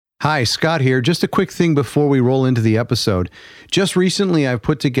Hi, Scott here. Just a quick thing before we roll into the episode. Just recently, I've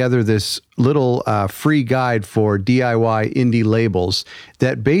put together this little free guide for DIY indie labels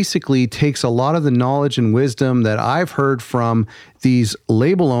that basically takes a lot of the knowledge and wisdom that I've heard from these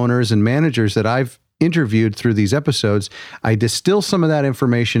label owners and managers that I've interviewed through these episodes. I distill some of that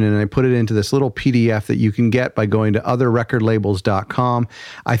information and I put it into this little PDF that you can get by going to otherrecordlabels.com.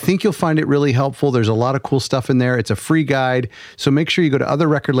 I think you'll find it really helpful. There's a lot of cool stuff in there. It's a free guide. So make sure you go to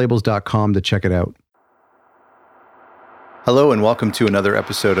otherrecordlabels.com to check it out. Hello and welcome to another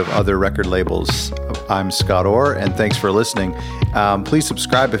episode of Other Record Labels. I'm Scott Orr and thanks for listening. Please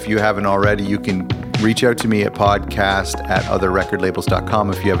subscribe if you haven't already. You can reach out to me at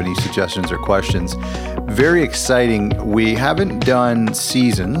podcast@otherrecordlabels.com if you have any suggestions or questions. Very exciting. We haven't done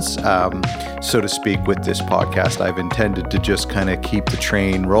seasons, so to speak, with this podcast. I've intended to just kind of keep the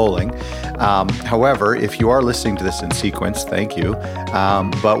train rolling. However, if you are listening to this in sequence, thank you.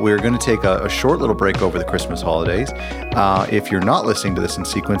 But we're going to take a short little break over the Christmas holidays. If you're not listening to this in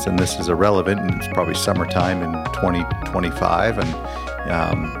sequence, and this is irrelevant, and it's probably summertime in 2025 and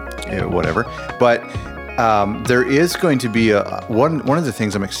whatever. But there is going to be one of the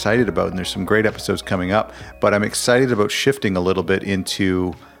things I'm excited about, and there's some great episodes coming up, but I'm excited about shifting a little bit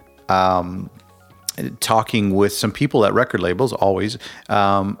into talking with some people at record labels, always,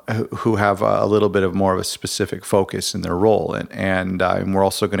 who have a little bit of more of a specific focus in their role. And we're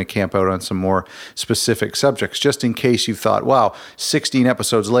also going to camp out on some more specific subjects, just in case you thought, wow, 16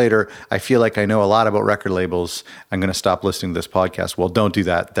 episodes later, I feel like I know a lot about record labels. I'm going to stop listening to this podcast. Well, don't do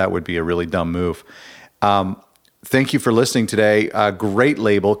that. That would be a really dumb move. Thank you for listening today. A great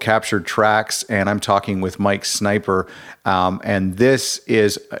label, Captured Tracks, and I'm talking with Mike Sniper. And this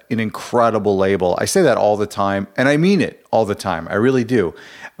is an incredible label. I say that all the time, and I mean it all the time. I really do.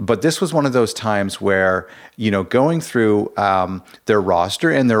 But this was one of those times where, going through their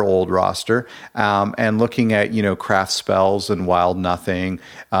roster and their old roster, and looking at, Craft Spells and Wild Nothing,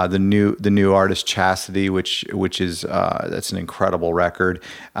 the new artist Chastity, which is that's an incredible record,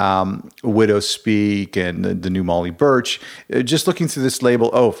 Widow Speak, and the new Molly Birch. Just looking through this label,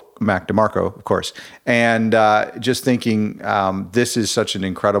 Mac DeMarco, of course, and just thinking this is such an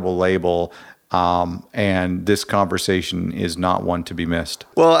incredible label. And this conversation is not one to be missed.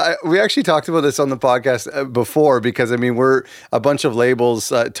 Well, we actually talked about this on the podcast before, because we're a bunch of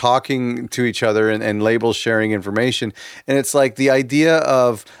labels talking to each other and labels sharing information. And it's like the idea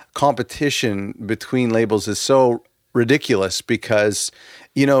of competition between labels is so ridiculous because,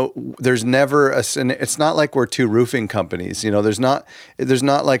 there's never and it's not like we're two roofing companies. There's not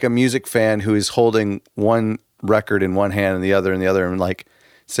like a music fan who is holding one record in one hand and the other and like,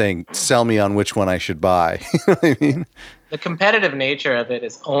 saying, sell me on which one I should buy. You know what I mean? The competitive nature of it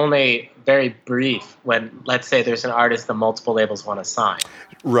is only very brief when, let's say, there's an artist that multiple labels want to sign.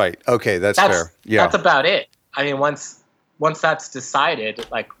 Right. Okay, that's fair. Yeah. That's about it. Once that's decided,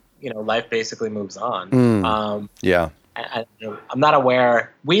 life basically moves on. Yeah. I'm not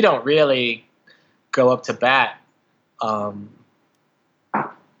aware. We don't really go up to bat,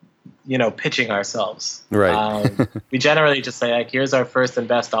 pitching ourselves. Right. We generally just say, here's our first and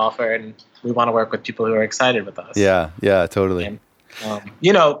best offer, and we want to work with people who are excited with us. Yeah, totally. And,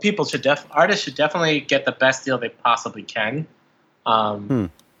 artists should definitely get the best deal they possibly can.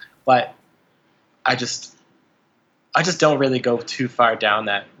 But I just don't really go too far down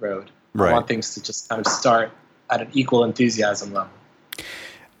that road. Right. I want things to just kind of start at an equal enthusiasm level.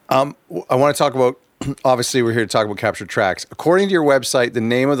 I want to talk about, obviously, we're here to talk about Captured Tracks. According to your website, the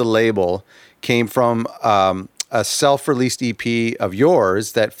name of the label came from a self-released EP of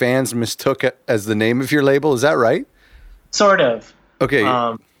yours that fans mistook it as the name of your label. Is that right? Sort of. Okay.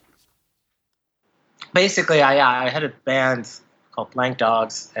 Basically, I had a band called Blank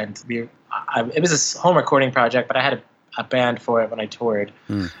Dogs, and it was a home recording project, but I had a band for it when I toured.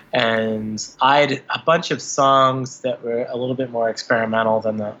 And I had a bunch of songs that were a little bit more experimental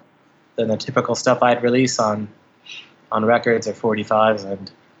than the typical stuff I'd release on records or 45s.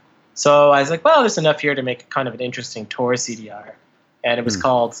 And so I was like, well, there's enough here to make kind of an interesting tour CDR. And it was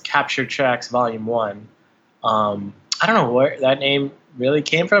called Captured Tracks Volume 1. I don't know where that name really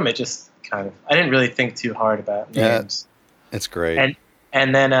came from. It just kind of, I didn't really think too hard about names. Yeah, it's great.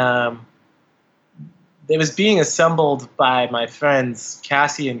 And then it was being assembled by my friends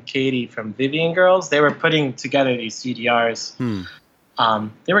Cassie and Katie from Vivian Girls. They were putting together these CDRs.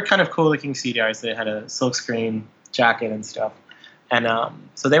 They were kind of cool looking CDRs. They had a silkscreen jacket and stuff. And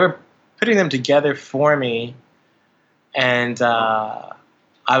so they were putting them together for me. And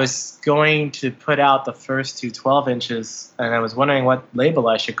I was going to put out the first two 12 inches. And I was wondering what label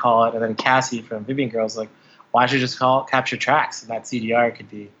I should call it. And then Cassie from Vivian Girls was like, why don't you just call it Captured Tracks? And that CDR could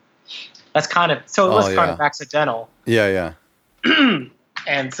be That's kind of, so it was kind of accidental. Yeah.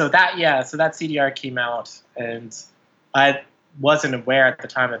 And so that CDR came out, and I wasn't aware at the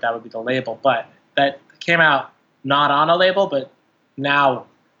time that would be the label, but that came out not on a label, but now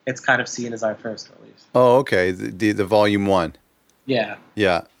it's kind of seen as our first release. Oh, okay. The volume 1. Yeah.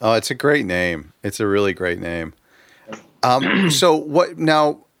 Yeah. Oh, it's a great name. It's a really great name. So what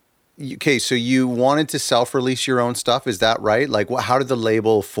now? Okay, so you wanted to self-release your own stuff, is that right? Like, how did the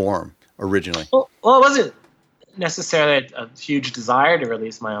label form originally? Well, it wasn't necessarily a huge desire to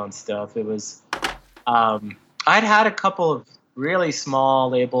release my own stuff. It was, I'd had a couple of really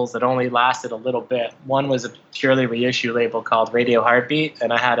small labels that only lasted a little bit. One was a purely reissue label called Radio Heartbeat,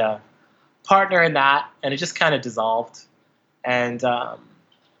 and I had a partner in that, and it just kind of dissolved. And I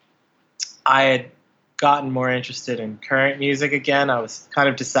had gotten more interested in current music again. I was kind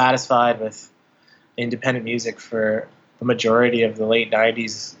of dissatisfied with independent music for the majority of the late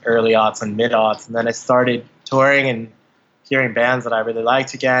 90s, early aughts, and mid-aughts. And then I started touring and hearing bands that I really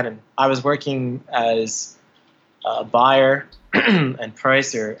liked again. And I was working as a buyer and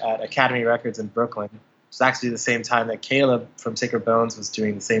pricer at Academy Records in Brooklyn. It was actually the same time that Caleb from Sacred Bones was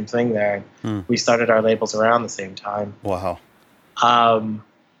doing the same thing there. We started our labels around the same time. Wow.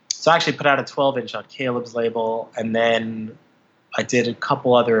 So I actually put out a 12-inch on Caleb's label, and then I did a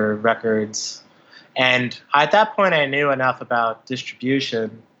couple other records. And at that point, I knew enough about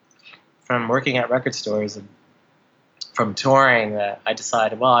distribution from working at record stores and from touring that I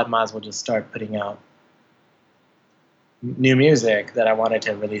decided, well, I might as well just start putting out new music that I wanted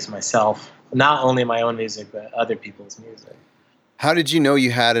to release myself. Not only my own music, but other people's music. How did you know you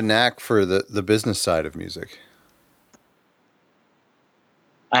had a knack for the business side of music?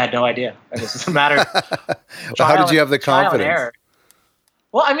 I had no idea. It was just a matter of how did you have the confidence?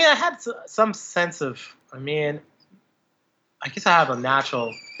 Well, I mean, I had some sense of, I guess I have a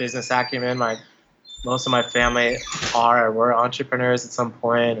natural business acumen. Most of my family were entrepreneurs at some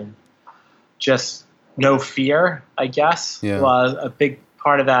point, and just no fear, I guess. Yeah. Well, a big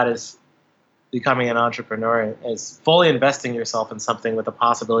part of that is becoming an entrepreneur, is fully investing yourself in something with the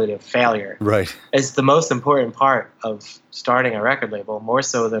possibility of failure. Right. It's the most important part of starting a record label, more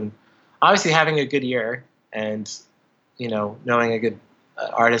so than obviously having a good ear and, knowing a good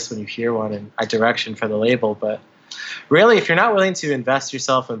artist when you hear one and a direction for the label. But really, if you're not willing to invest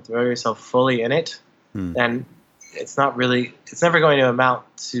yourself and throw yourself fully in it, then it's never going to amount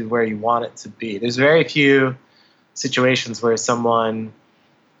to where you want it to be. There's very few situations where someone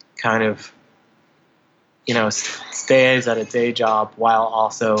kind of, stays at a day job while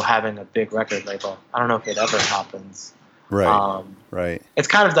also having a big record label. I don't know if it ever happens. Right. Right. It's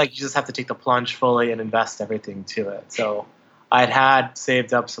kind of like you just have to take the plunge fully and invest everything to it. So I had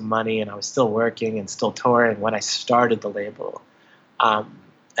saved up some money, and I was still working and still touring when I started the label.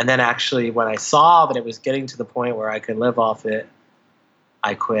 And then actually when I saw that it was getting to the point where I could live off it,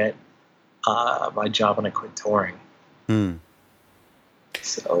 I quit my job and I quit touring.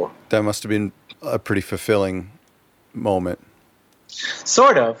 So that must have been a pretty fulfilling moment.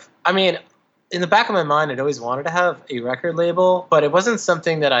 Sort of. I mean, in the back of my mind, I'd always wanted to have a record label, but it wasn't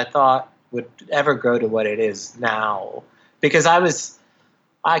something that I thought would ever grow to what it is now. Because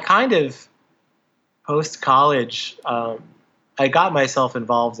I kind of, post-college, I got myself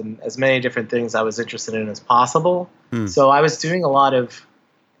involved in as many different things I was interested in as possible. So I was doing a lot of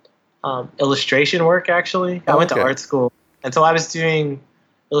illustration work, actually. I went to art school. And so I was doing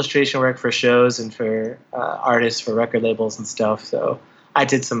illustration work for shows and for artists, for record labels and stuff. So I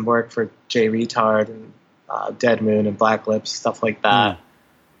did some work for Jay Retard and Dead Moon and Black Lips, stuff like that.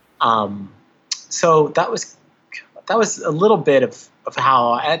 So that was a little bit of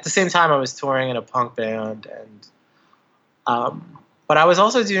how, at the same time I was touring in a punk band, and but I was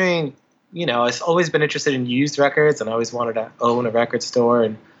also doing, I've always been interested in used records, and I always wanted to own a record store,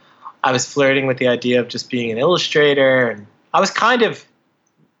 and I was flirting with the idea of just being an illustrator, and I was kind of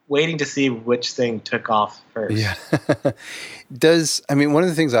waiting to see which thing took off first. Yeah. One of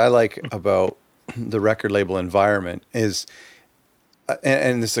the things I like about the record label environment is,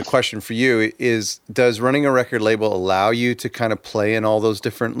 and this is a question for you, is does running a record label allow you to kind of play in all those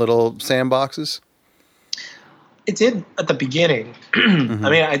different little sandboxes? It did at the beginning. I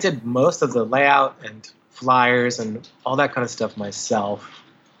mean, I did most of the layout and flyers and all that kind of stuff myself.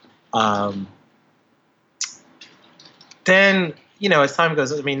 Then, as time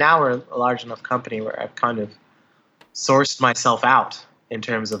goes, now we're a large enough company where I've kind of sourced myself out in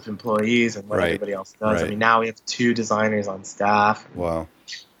terms of employees and what everybody else does. Right. Now we have 2 designers on staff. Wow.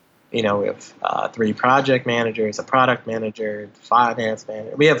 We have 3 project managers, a product manager, finance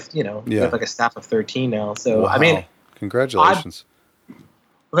manager. We have, we have like a staff of 13 now. So, wow. Congratulations.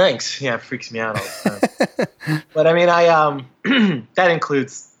 Thanks. Yeah, it freaks me out all the time. But I mean, that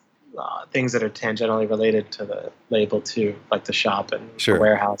includes things that are tangentially related to the label too, like the shop and Sure. the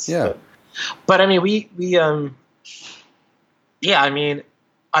warehouse. Yeah. But I mean, yeah, I mean,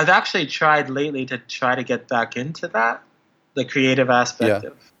 I've actually tried lately to try to get back into that, the creative aspect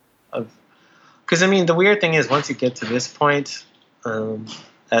of, because I mean, the weird thing is once you get to this point,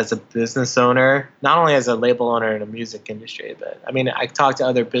 as a business owner, not only as a label owner in the music industry, but I mean, I talk to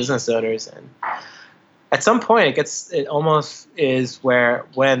other business owners, and at some point it almost is where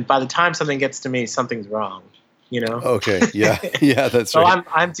when by the time something gets to me, something's wrong, you know? Okay. Yeah. Yeah, that's So right.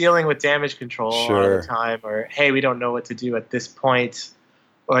 I'm dealing with damage control all Sure. the time, or hey, we don't know what to do at this point,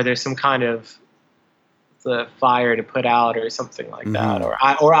 or there's some kind of the fire to put out or something like that,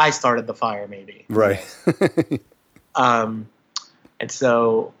 or I started the fire maybe. Right. And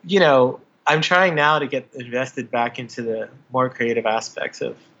so, you know, I'm trying now to get invested back into the more creative aspects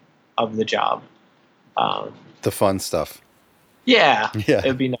of the job. The fun stuff. Yeah, Yeah. it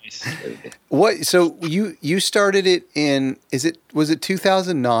would be nice. What? So you started it in? Was it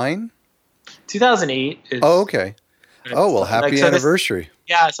 2009? 2008. Oh, okay. Oh, well, happy anniversary.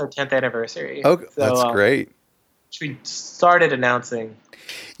 Yeah, it's our 10th anniversary. Oh, So, that's great. We started announcing.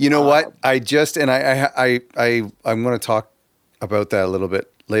 You know what? I'm going to talk about that a little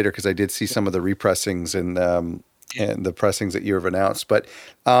bit later because I did see some of the repressings and the pressings that you have announced. But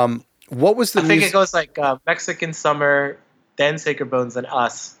what was the I think it goes like Mexican Summer, then Sacred Bones, and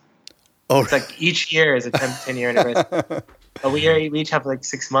Us. Oh, it's like each year is a 10-year anniversary. But we each have like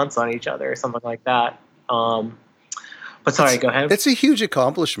 6 months on each other or something like that. But sorry, go ahead. It's a huge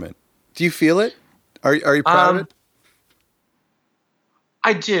accomplishment. Do you feel it? Are you proud of it?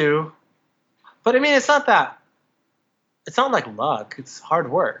 I do. But I mean, it's not like luck. It's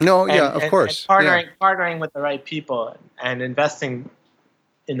hard work. No, yeah, of course. And partnering with the right people and investing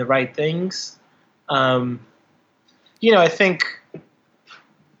in the right things. You know, I think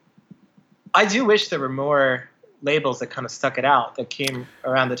I do wish there were more labels that kind of stuck it out that came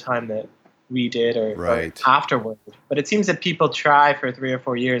around the time that we did or afterward. But it seems that people try for 3 or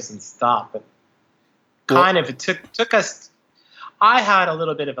 4 years and stop. But it took us. I had a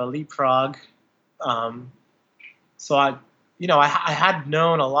little bit of a leapfrog. So I had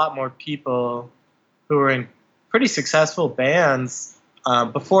known a lot more people who were in pretty successful bands.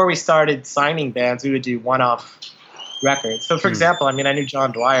 Before we started signing bands, we would do one-off records. So, for example, I mean, I knew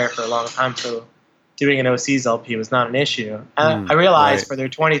John Dwyer for a long time, so doing an OC's LP was not an issue. And I realized for their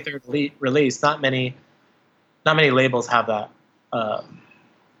 23rd release, not many labels have that,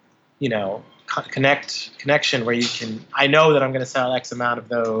 connection where you can. I know that I'm going to sell X amount of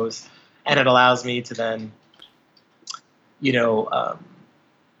those, and it allows me to then,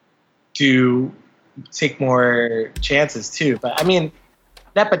 take more chances too. But I mean,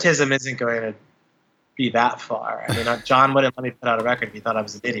 nepotism isn't going to be that far. I mean, John wouldn't let me put out a record if he thought I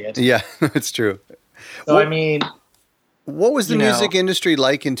was an idiot. Yeah, it's true. So I mean, what was the music industry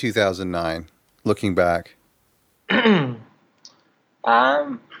like in 2009? Looking back, I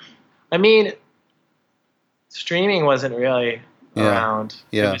mean, streaming wasn't really around.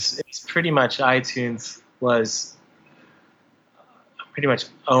 Yeah, it was pretty much iTunes was pretty much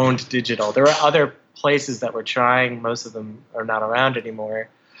owned digital. There were other places that were trying. Most of them are not around anymore.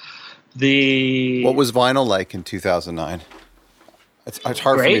 What was vinyl like in 2009? It's hard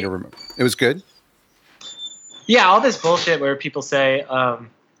for me to remember. It was good. Yeah, all this bullshit where people say of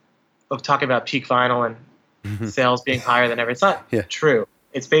talking about peak vinyl and sales being higher than ever. It's not true.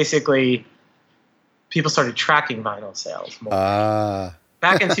 It's basically people started tracking vinyl sales more.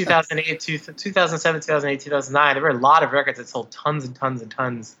 Back in 2008, 2007, 2008, 2009, there were a lot of records that sold tons and tons and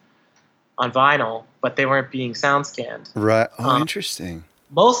tons on vinyl, but they weren't being sound scanned. Right. Oh, interesting.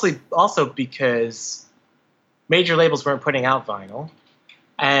 Mostly also because major labels weren't putting out vinyl,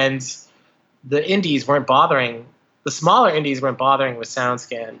 and the indies weren't bothering. The smaller indies weren't bothering with sound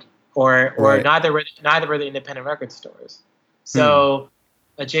scanned, or neither were the independent record stores. So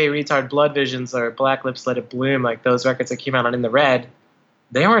a J Retard, Blood Visions, or Black Lips Let It Bloom, like those records that came out on In the Red,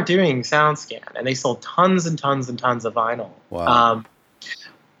 they weren't doing sound scan, and they sold tons and tons and tons of vinyl. Wow.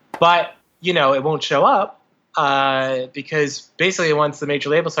 But it won't show up because basically once the major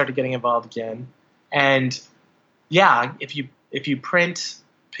labels started getting involved again, and if you print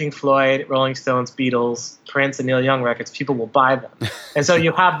Pink Floyd, Rolling Stones, Beatles, Prince, and Neil Young records, people will buy them, and so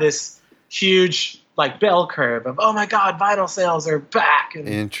you have this huge like bell curve of, oh my God, vinyl sales are back. And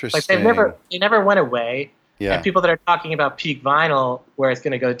interesting. Like they never went away. Yeah. And people that are talking about peak vinyl where it's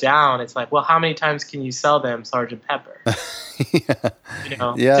going to go down, it's like, well, how many times can you sell them Sgt. Pepper?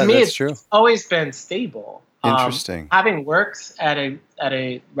 Yeah, to me, that's true. It's always been stable. Interesting. Having worked at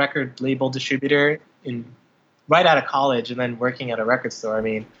a record label distributor in right out of college and then working at a record store, I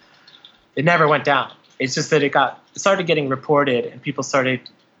mean, it never went down. It's just that it started getting reported, and people started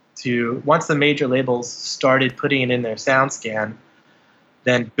to, once the major labels started putting it in their sound scan,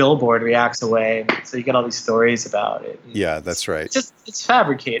 then Billboard reacts away, so you get all these stories about it. Yeah, that's right. It's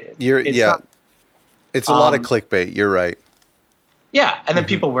fabricated. It's a lot of clickbait. You're right. Yeah, and then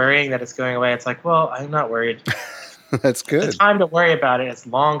people worrying that it's going away. It's like, well, I'm not worried. That's good. The time to worry about it is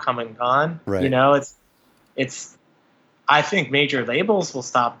long come and gone. Right. You know, it's. I think major labels will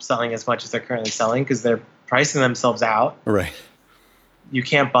stop selling as much as they're currently selling because they're pricing themselves out. Right. You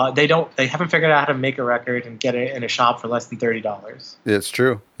can't buy. They haven't figured out how to make a record and get it in a shop for less than $30. It's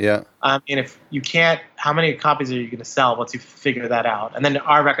true. Yeah. And if you can't, how many copies are you going to sell once you figure that out? And then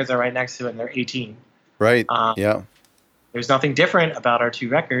our records are right next to it, and they're 18. Right. Yeah. There's nothing different about our two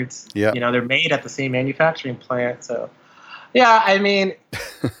records. Yeah. You know, they're made at the same manufacturing plant. So, yeah, I mean,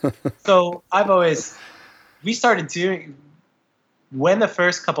 so we started doing, when the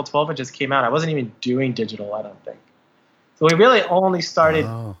first couple 12 inches came out, I wasn't even doing digital, I don't think. So we really only started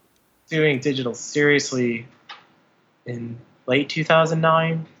doing digital seriously in late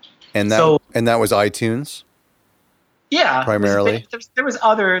 2009. And that was iTunes? Yeah, primarily. There was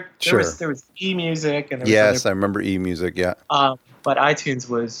other. Sure. There was eMusic and I remember eMusic. Yeah. But iTunes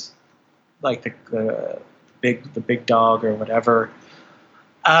was like the big dog or whatever.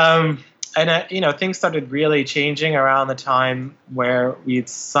 And things started really changing around the time where we had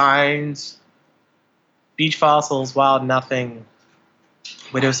signed Beach Fossils, Wild Nothing,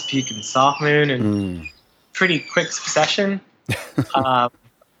 Widow's Peak, and Soft Moon in pretty quick succession.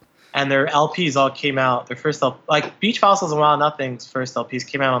 And their LPs all came out. Their first LP, like Beach Fossils and Wild Nothing's first LPs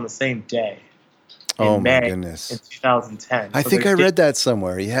came out on the same day. In May, my goodness! In 2010. I think I read that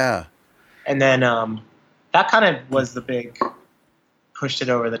somewhere. Yeah. And then that kind of was the big pushed it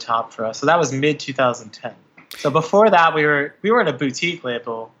over the top for us. So that was mid 2010. So before that, we were in a boutique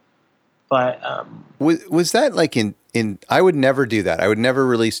label, but was that like in I would never do that. I would never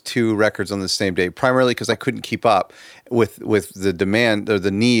release two records on the same day, primarily because I couldn't keep up with the demand or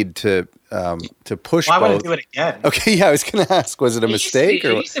the need to push both. I wouldn't do it again. Okay, yeah, I was going to ask, was it a mistake?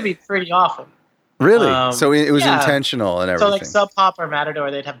 It used to be pretty often. Really? So it was intentional and everything. So like Sub Pop or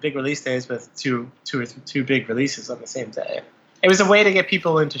Matador, they'd have big release days with two big releases on the same day. It was a way to get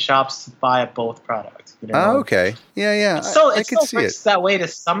people into shops to buy both products. You know? Oh, okay. Yeah. It still works that way to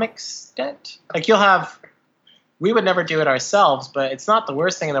some extent. Like we would never do it ourselves, but it's not the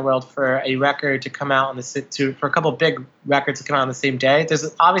worst thing in the world for a record to come out for a couple big records to come out on the same day. There's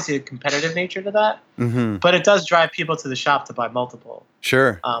obviously a competitive nature to that, but it does drive people to the shop to buy multiple.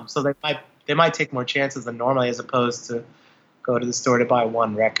 Sure. So they might take more chances than normally as opposed to go to the store to buy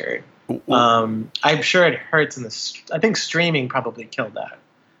one record. I'm sure it hurts I think streaming probably killed that,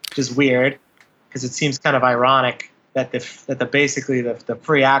 which is weird because it seems kind of ironic that basically the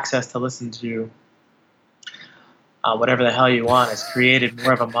free access to listen to whatever the hell you want has created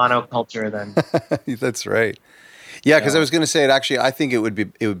more of a monoculture than. That's right. Yeah, because I was going to say I think it would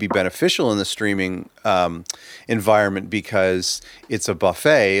be beneficial in the streaming environment because it's a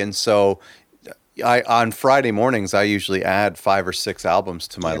buffet, and so on Friday mornings I usually add 5 or 6 albums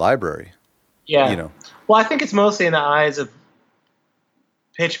to my library. Yeah. Well, I think it's mostly in the eyes of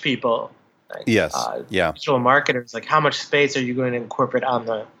pitch people. Like, yes. Digital marketers, like how much space are you going to incorporate on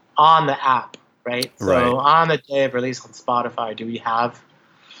the app, right? So on the day of release on Spotify, do we have?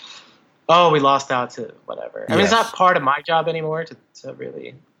 Oh, we lost out to whatever. I mean, it's not part of my job anymore to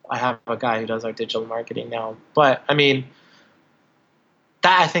really. I have a guy who does our digital marketing now, but I mean,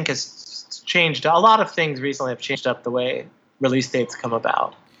 that I think has changed. A lot of things recently have changed up the way release dates come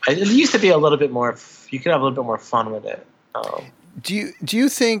about. It used to be a little bit more. You could have a little bit more fun with it. Do you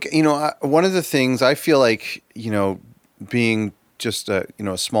think one of the things I feel like being just a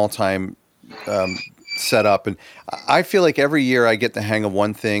small time set up, and I feel like every year I get the hang of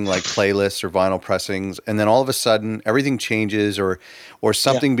one thing like playlists or vinyl pressings, and then all of a sudden everything changes or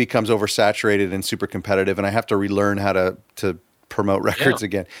something becomes oversaturated and super competitive, and I have to relearn how to promote records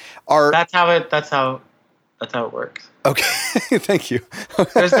again. That's how it works. Okay, thank you.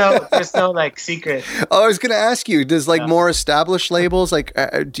 there's no like secret. Oh, I was going to ask you, does more established labels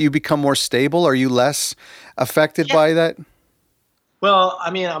do you become more stable? Are you less affected by that? Well, I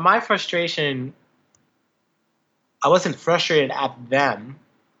mean, my frustration, I wasn't frustrated at them,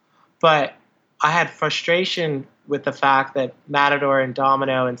 but I had frustration with the fact that Matador and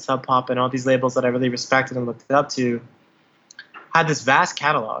Domino and Sub Pop and all these labels that I really respected and looked up to had this vast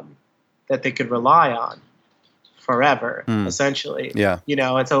catalog that they could rely on forever, essentially. Yeah.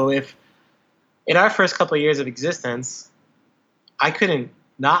 And so if in our first couple of years of existence, I couldn't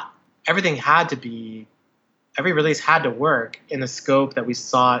not everything had to be every release had to work in the scope that we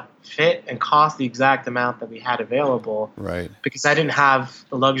saw it fit and cost the exact amount that we had available. Right. Because I didn't have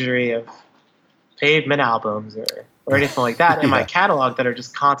the luxury of Pavement albums or anything like that in my catalog that are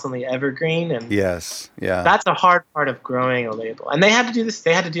just constantly evergreen. And yes, yeah, that's a hard part of growing a label. And they had to do this.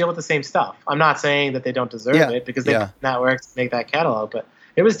 They had to deal with the same stuff. I'm not saying that they don't deserve it because they not work to make that catalog, but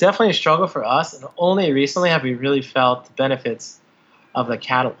it was definitely a struggle for us. And only recently have we really felt the benefits of the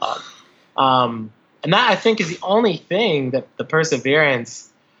catalog. And that, I think, is the only thing that the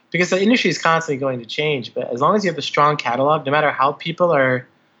perseverance, because the industry is constantly going to change, but as long as you have a strong catalog, no matter how people are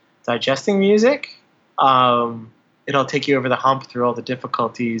digesting music, it'll take you over the hump through all the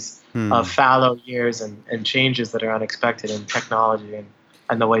difficulties of fallow years and changes that are unexpected in technology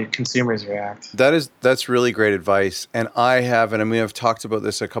and the way consumers react. That's really great advice. And I've talked about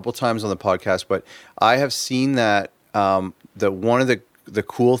this a couple times on the podcast, but I have seen that one of the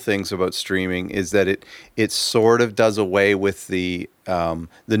cool things about streaming is that it sort of does away with the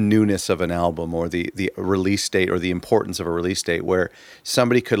newness of an album or the release date or the importance of a release date, where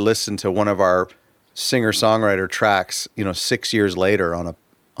somebody could listen to one of our singer-songwriter tracks, 6 years later on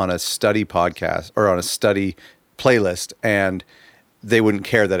a study podcast or on a study playlist, and they wouldn't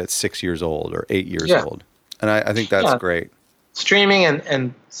care that it's 6 years old or 8 years old. And I think that's great. Streaming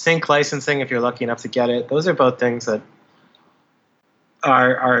and sync licensing, if you're lucky enough to get it, those are both things that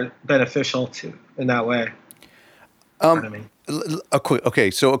are beneficial to in that way.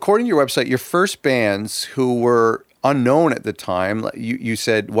 Okay, so according to your website, your first bands who were unknown at the time, you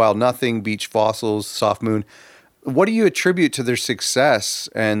said Wild Nothing, Beach Fossils, Soft Moon. What do you attribute to their success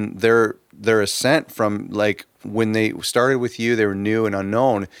and their ascent from, like, when they started with you, they were new and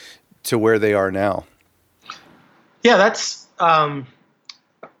unknown, to where they are now? Yeah, that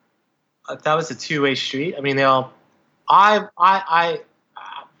was a two-way street. I mean, I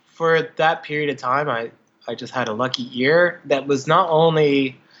for that period of time, I just had a lucky ear that was not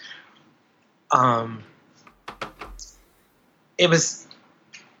only, it was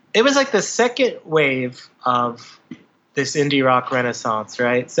like the second wave of this indie rock renaissance,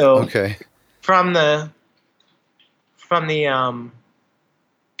 right? So from the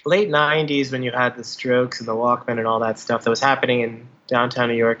late 90s, when you had the Strokes and the Walkmen and all that stuff that was happening in downtown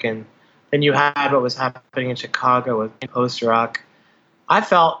New York, and then you had what was happening in Chicago with post-rock, I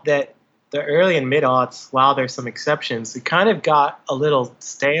felt that the early and mid-aughts, while there's some exceptions, it kind of got a little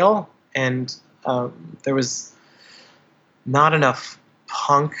stale, and there was not enough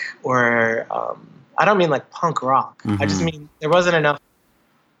punk or I don't mean like punk rock. I just mean there wasn't enough.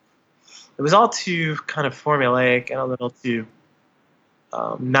 It was all too kind of formulaic and a little too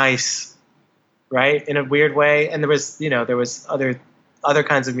nice, right, in a weird way. And there was other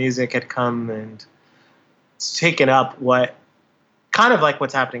kinds of music had come and taken up what kind of like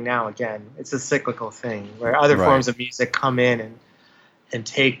what's happening now again. It's a cyclical thing where other forms of music come in and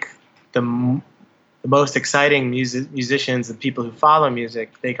take the most exciting musicians and people who follow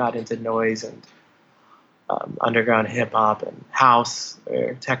music. They got into noise and underground hip hop and house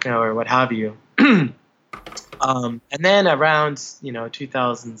or techno or what have you. And then around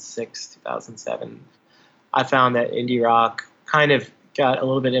 2006, 2007, I found that indie rock kind of got a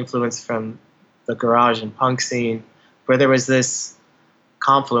little bit influenced from the garage and punk scene, where there was this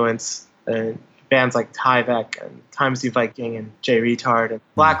confluence, bands like Tyvek and Times New Viking and Jay Retard and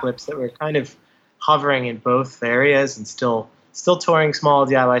Black Lips that were kind of hovering in both areas and still touring small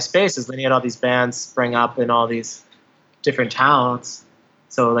DIY spaces. Then you had all these bands spring up in all these different towns.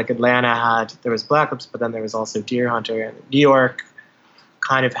 So like Atlanta there was Black Lips, but then there was also Deer Hunter, and New York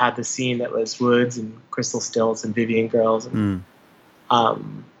kind of had the scene that was Woods and Crystal Stills and Vivian Girls, and,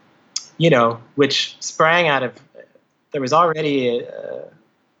 which sprang out of, there was already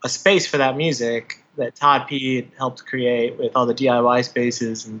a space for that music that Todd P. had helped create with all the DIY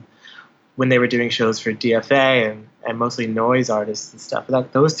spaces, and when they were doing shows for DFA and mostly noise artists and stuff.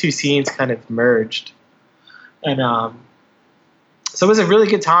 Those two scenes kind of merged. And so it was a really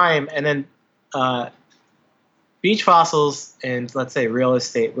good time. And then Beach Fossils and, let's say, Real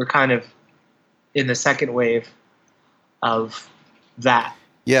Estate were kind of in the second wave of that.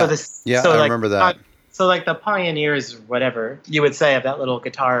 Yeah, I remember that. So like the pioneers, whatever you would say, of that little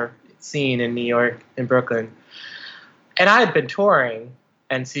guitar scene in New York, in Brooklyn. And I had been touring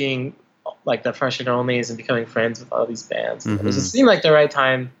and seeing like the Fresh and Onlys and becoming friends with all these bands. It just seemed like the right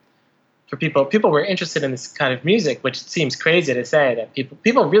time for people. People were interested in this kind of music, which seems crazy to say that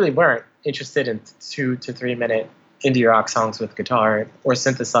people really weren't interested in 2 to 3 minute indie rock songs with guitar or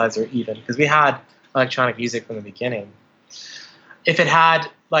synthesizer even, because we had electronic music from the beginning. If it had,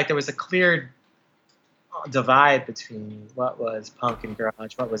 like, there was a clear divide between what was punk and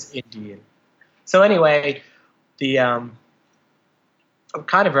garage, what was indie. And so anyway, I'm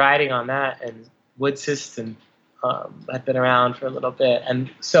kind of riding on that, and Wood System had been around for a little bit. And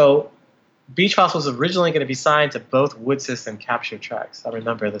so Beach Fossils was originally going to be signed to both Wood System and Capture Tracks. I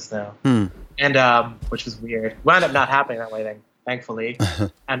remember this now. And which was weird. Wound up not happening that way, thankfully.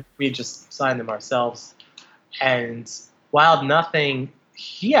 And we just signed them ourselves. And Wild Nothing,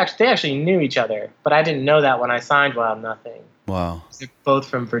 they actually knew each other, but I didn't know that when I signed Wild Nothing. Wow. They're both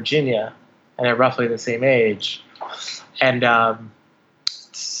from Virginia, and they're roughly the same age. And their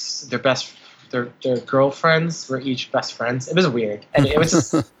girlfriends were each best friends. It was weird, and it was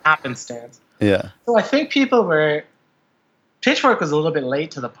just happenstance. Yeah. So I think Pitchfork was a little bit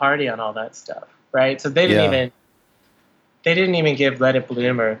late to the party on all that stuff, right? So they didn't even give Let It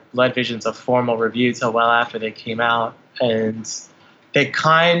Bloom or Lead Visions a formal review till well after they came out, and they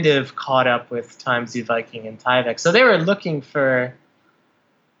kind of caught up with Time Zoo Viking and Tyvek. So they were looking for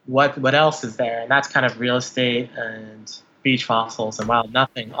what else is there, and that's kind of Real Estate and Beach Fossils and Wild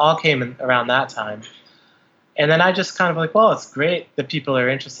Nothing all came in around that time. And then I just kind of like, well, it's great that people are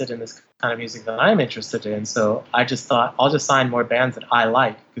interested in this kind of music that I'm interested in. So I just thought I'll just sign more bands that I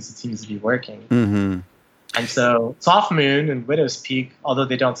like because it seems to be working. Mm-hmm. And so Soft Moon and Widow's Peak, although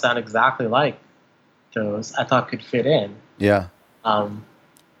they don't sound exactly like those, I thought could fit in. Yeah. And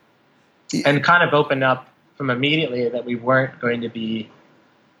kind of opened up from immediately that we weren't going to be.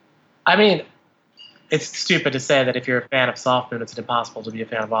 I mean, it's stupid to say that if you're a fan of Soft Moon, it's impossible to be a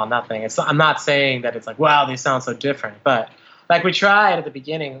fan of Wild Nothing. I'm not saying that it's like, wow, they sound so different. But like we tried at the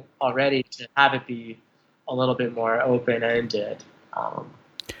beginning already to have it be a little bit more open-ended.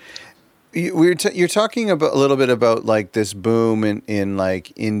 You're talking about a little bit about like this boom in like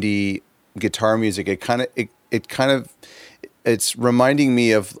indie guitar music. It's reminding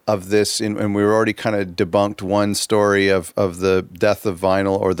me of this, and we were already kind of debunked one story of the death of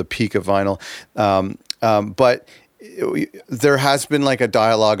vinyl or the peak of vinyl. But there has been like a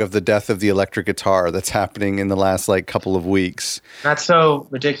dialogue of the death of the electric guitar that's happening in the last like couple of weeks. That's so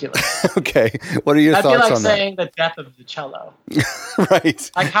ridiculous. Okay. What are your thoughts on that? I feel like saying the death of the cello.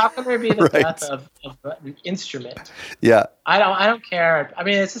 Right. Like, how can there be the death of an instrument? Yeah. I don't care. I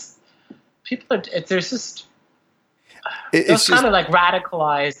mean, it's just it's kind of like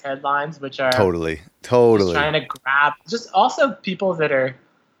radicalized headlines, which are totally trying to grab. Just also people that are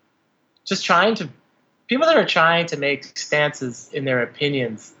trying to make stances in their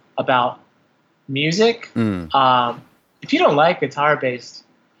opinions about music. If you don't like guitar-based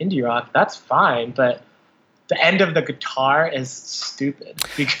indie rock, that's fine, but the end of the guitar is stupid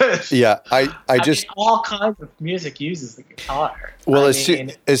because I mean, all kinds of music uses the guitar. Well,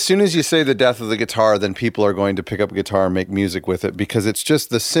 as soon as you say the death of the guitar, then people are going to pick up a guitar and make music with it, because it's just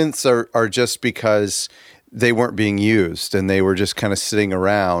the synths are just because they weren't being used and they were just kind of sitting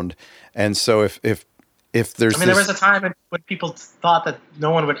around. And so if there's, there was a time when people thought that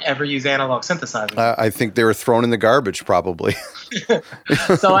no one would ever use analog synthesizers. I think they were thrown in the garbage, probably.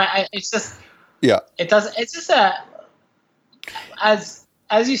 So it's just. Yeah. It does. It's just that as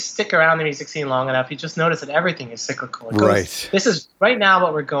you stick around the music scene long enough, you just notice that everything is cyclical. Right. This is right now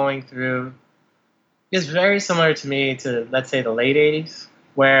what we're going through is very similar to me to, let's say, the late 80s,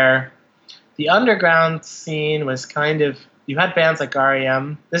 where the underground scene was kind of, you had bands like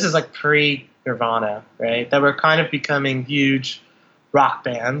R.E.M. This is like pre-Nirvana, right? That were kind of becoming huge rock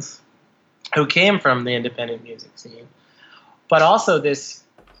bands who came from the independent music scene. But also this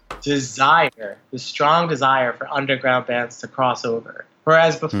strong desire for underground bands to cross over.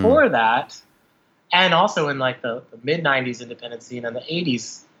 Whereas before that, and also in like the mid-90s independent scene and the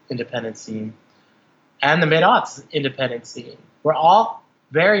 80s independent scene and the mid-aughts independent scene, we're all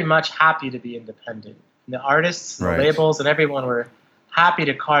very much happy to be independent. And the artists, and the labels, and everyone were happy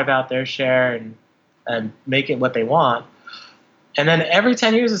to carve out their share and make it what they want. And then every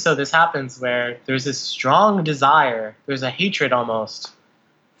 10 years or so, this happens where there's this strong desire, there's a hatred almost,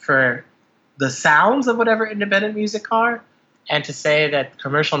 for the sounds of whatever independent music are, and to say that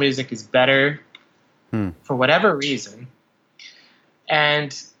commercial music is better for whatever reason.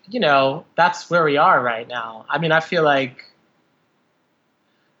 And, that's where we are right now. I mean, I feel like,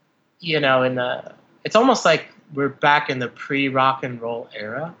 it's almost like we're back in the pre-rock and roll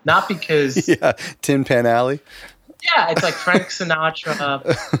era. Not because... Yeah, Tin Pan Alley. Yeah, it's like Frank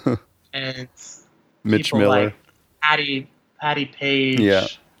Sinatra and Mitch Miller. Like Patti Page. Yeah.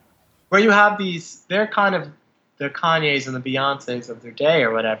 Where you have they're kind of the Kanyes and the Beyoncés of their day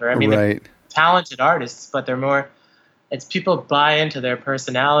or whatever. I mean, they're talented artists, but it's people buy into their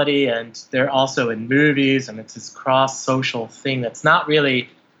personality, and they're also in movies, and it's this cross-social thing that's not really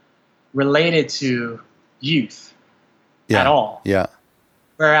related to youth Yeah. at all. Yeah.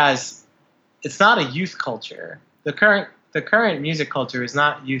 Whereas it's not a youth culture. The current music culture is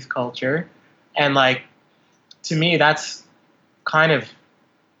not youth culture. And like, to me, that's kind of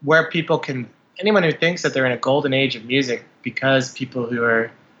where people can, anyone who thinks that they're in a golden age of music because people who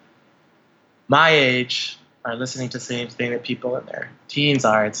are my age are listening to the same thing that people in their teens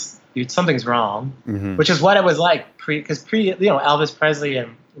are, something's wrong. Mm-hmm. Which is what it was like because Elvis Presley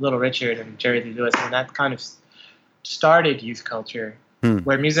and Little Richard and Jerry Lee Lewis, and that kind of started youth culture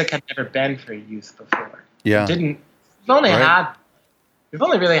where music had never been for youth before. Yeah. We've only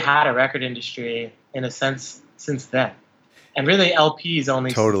really had a record industry in a sense since then. And really LPs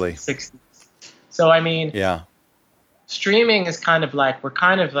only Totally. 60s. So I mean, yeah. Streaming is kind of like, we're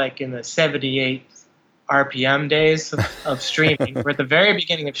kind of like in the 78 RPM days of streaming. We're at the very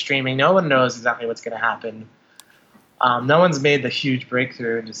beginning of streaming. No one knows exactly what's going to happen. No one's made the huge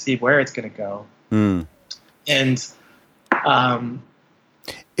breakthrough to see where it's going to go. And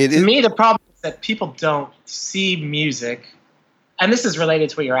to me, the problem is that people don't see music, and this is related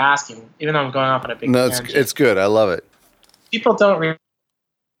to what you're asking, even though I'm going off on a big tangent. It's good. I love it. People don't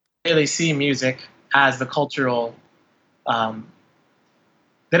really see music as the cultural,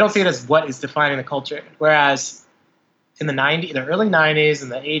 they don't see it as what is defining the culture. Whereas in the early 90s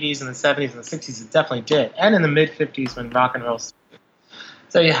and the 80s and the 70s and the 60s, it definitely did. And in the mid 50s when rock and roll started.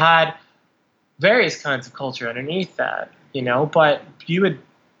 So you had various kinds of culture underneath that, but you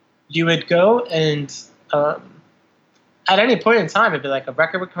would go and at any point in time, it'd be like a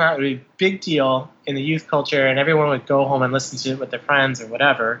record would come out, it would be a big deal in the youth culture, and everyone would go home and listen to it with their friends or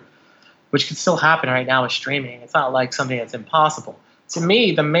whatever, which could still happen right now with streaming. It's not like something that's impossible. To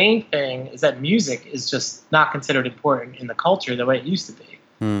me, the main thing is that music is just not considered important in the culture the way it used to be.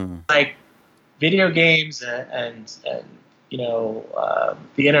 Like video games and the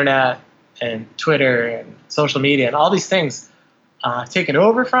internet and Twitter and social media and all these things taken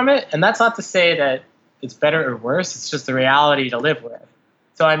over from it. And that's not to say that it's better or worse. It's just the reality to live with.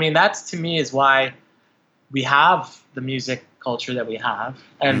 So, I mean, that's to me is why we have the music culture that we have,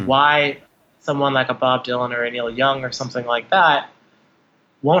 and why someone like a Bob Dylan or a Neil Young or something like that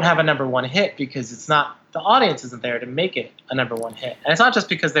won't have a number one hit, because it's not, the audience isn't there to make it a number one hit. And it's not just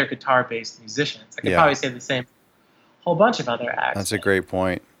because they're guitar-based musicians. I could probably say the same whole bunch of other acts. That's a great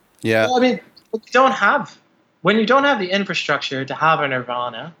point. Yeah. Well, I mean, when you don't have the infrastructure to have a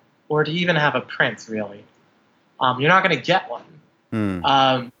Nirvana or to even have a Prince, really, you're not going to get one.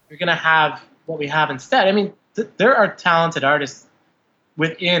 You're going to have what we have instead. I mean, there are talented artists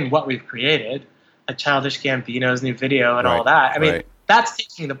within what we've created, like Childish Gambino's new video and all that. I mean, that's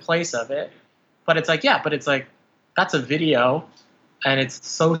taking the place of it. But it's like, that's a video, and it's a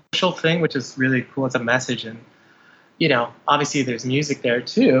social thing, which is really cool. It's a message, and obviously there's music there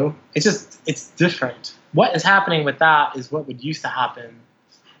too. It's different. What is happening with that is what would used to happen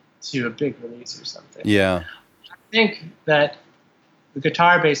to a big release or something. Yeah. I think that the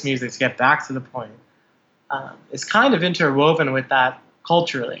guitar-based music, to get back to the point, is kind of interwoven with that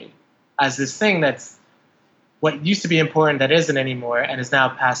culturally as this thing that's what used to be important that isn't anymore and is now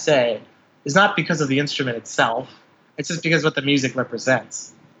passé. Is not because of the instrument itself. It's just because what the music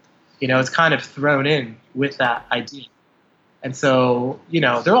represents. It's kind of thrown in with that idea. And so,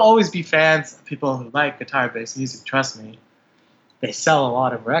 there will always be fans, people who like guitar-based music, trust me. They sell a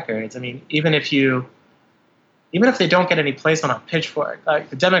lot of records. I mean, even if they don't get any placement on Pitchfork, like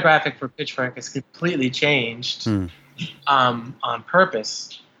the demographic for Pitchfork has completely changed on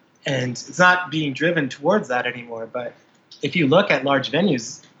purpose. And it's not being driven towards that anymore. But if you look at large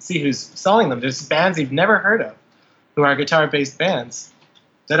venues, see who's selling them, there's bands you've never heard of who are guitar-based bands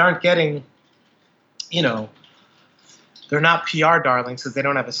that aren't getting, they're not PR darlings because they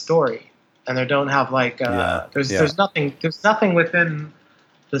don't have a story, and they don't have there's nothing within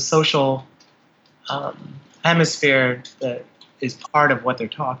the social hemisphere that is part of what they're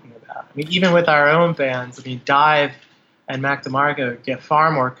talking about. I mean, even with our own bands, I mean, Dive and Mac DeMarco get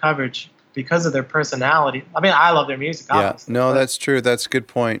far more coverage because of their personality. I mean, I love their music, obviously. Yeah, no, that's true. That's a good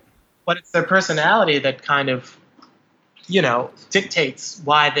point. But it's their personality that kind of, dictates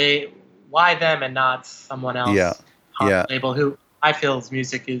why them and not someone else on the label who I feel's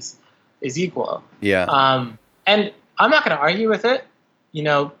music is equal. Yeah. And I'm not going to argue with it.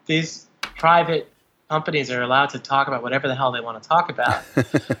 These private companies are allowed to talk about whatever the hell they want to talk about.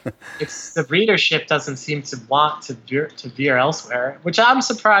 It's the readership doesn't seem to want to veer elsewhere, which I'm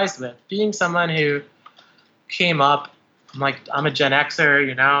surprised with. Being someone who came up, I'm a Gen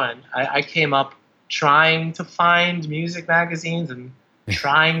Xer, and I came up trying to find music magazines and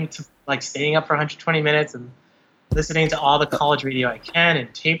trying to staying up for 120 minutes and listening to all the college radio I can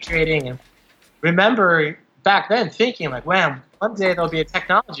and tape trading, and remember back then thinking like, "Man, one day there'll be a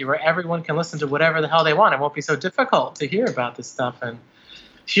technology where everyone can listen to whatever the hell they want. It won't be so difficult to hear about this stuff." And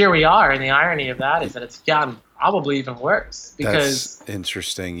here we are, and the irony of that is that it's gotten probably even worse because That's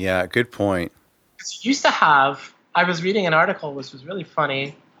interesting. Yeah, good point. you used to have. I was reading an article which was really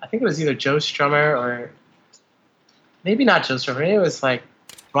funny. I think it was either Joe Strummer or maybe not Joe Strummer. Maybe it was like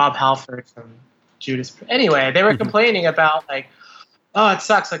Rob Halford from Judas. Anyway, they were complaining about like, oh, it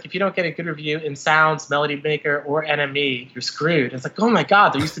sucks. Like if you don't get a good review in Sounds, Melody Maker, or NME, you're screwed. It's like, oh my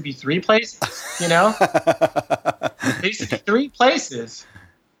God, there used to be 3 places. You know, there used to be 3 places.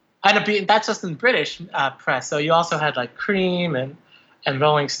 And that's just in British press. So you also had like Cream and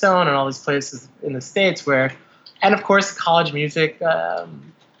Rolling Stone and all these places in the States where, and of course, college music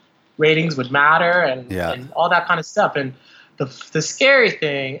ratings would matter and all that kind of stuff. And the scary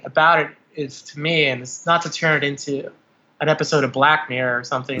thing about it is, to me, and it's not to turn it into an episode of Black Mirror or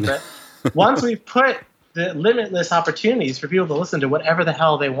something, but once we've put the limitless opportunities for people to listen to whatever the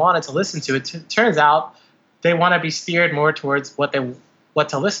hell they wanted to listen to, it turns out they want to be steered more towards what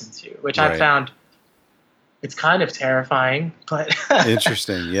to listen to, which I found it's kind of terrifying, but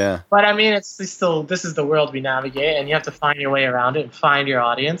interesting, yeah. But I mean, this is the world we navigate, and you have to find your way around it and find your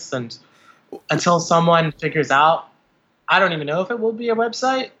audience. And until someone figures out, I don't even know if it will be a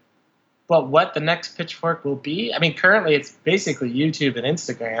website, but what the next Pitchfork will be. I mean, currently it's basically YouTube and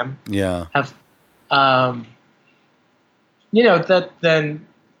Instagram. Yeah. Have,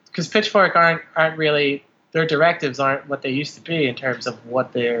 because Pitchfork aren't really, their directives aren't what they used to be in terms of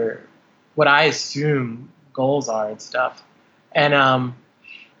what I assume goals are and stuff. And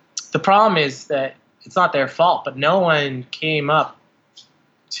the problem is that it's not their fault, but no one came up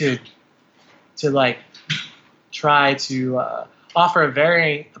to like try to offer a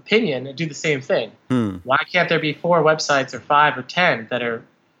varying opinion and do the same thing. Why can't there be 4 websites or 5 or 10 that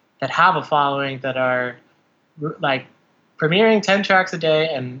have a following, that are like premiering 10 tracks a day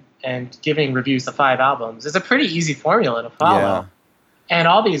and giving reviews to 5 albums? It's a pretty easy formula to follow. Yeah. And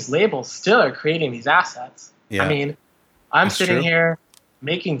all these labels still are creating these assets. Yeah. I mean, I'm sitting here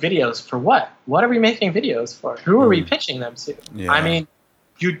making videos for what? What are we making videos for? Who are we pitching them to? Yeah. I mean,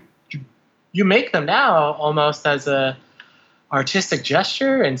 you make them now almost as a artistic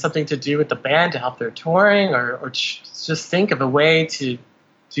gesture and something to do with the band to help their touring, or just think of a way to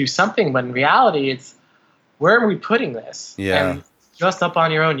do something. But in reality, it's, where are we putting this? Yeah. And just up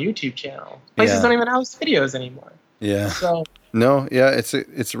on your own YouTube channel. Places don't even host videos anymore. Yeah. So. No, yeah,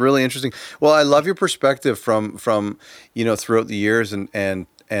 it's really interesting. Well, I love your perspective from throughout the years and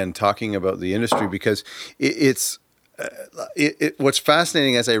talking about the industry, because it's what's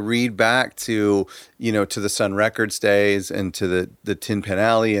fascinating as I read back to the Sun Records days and to the Tin Pan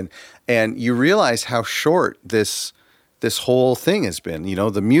Alley, and you realize how short this whole thing has been.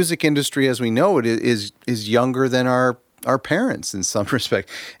 The music industry as we know it is younger than our parents in some respect,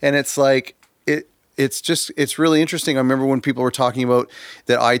 and it's like it's really interesting. I remember when people were talking about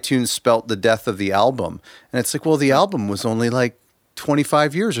that iTunes spelt the death of the album, and it's like, well, the album was only like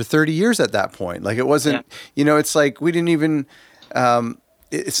 25 years or 30 years at that point. Like it wasn't, it's like we didn't even,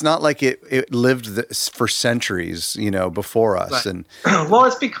 it's not like it lived for centuries, before us. Right. And well,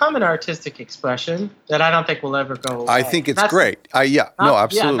 it's become an artistic expression that I don't think will ever go away. I think it's great. Absolutely.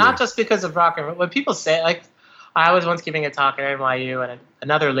 Yeah, not just because of rock and roll. When people say, like, I was once giving a talk at NYU, and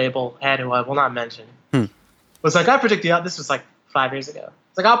another label head, who I will not mention, was like, I predict this was like 5 years ago.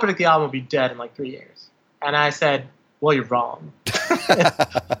 It's like, I'll predict the album will be dead in like 3 years. And I said, well, you're wrong.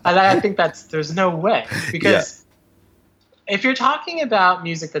 And I think there's no way, because if you're talking about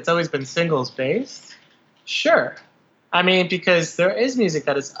music that's always been singles based, sure. I mean, because there is music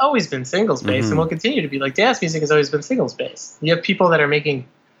that has always been singles based and will continue to be. Like dance music has always been singles based. You have people that are making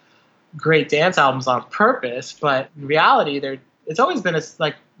great dance albums on purpose, but in reality, it's always been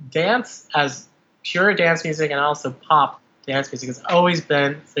like dance as pure dance music and also pop dance music has always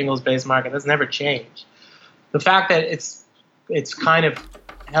been singles based market. That's never changed. The fact that it's kind of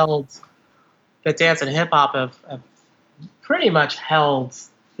held, that dance and hip hop have pretty much held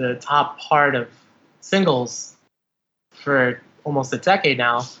the top part of singles for almost a decade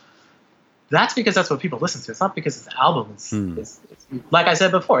now. That's because that's what people listen to. It's not because it's albums. It's like I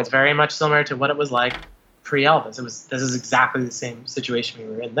said before, it's very much similar to what it was like pre-Elvis. This is exactly the same situation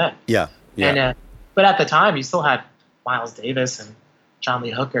we were in then. Yeah. And but at the time, you still had Miles Davis and John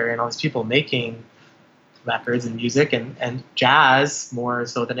Lee Hooker and all these people making records and music, and jazz more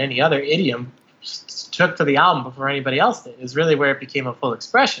so than any other idiom took to the album before anybody else did. Is really where it became a full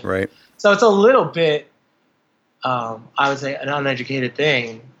expression. Right. So it's a little bit, I would say, an uneducated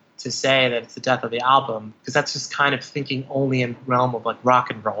thing to say that it's the death of the album, because that's just kind of thinking only in realm of like rock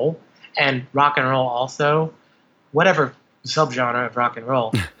and roll. and rock and roll also, whatever subgenre of rock and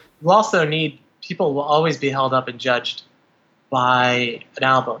roll, you also need, people will always be held up and judged by an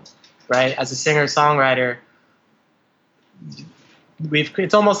album, right? As a singer-songwriter,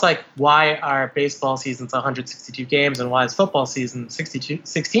 it's almost like, why are baseball seasons 162 games and why is football season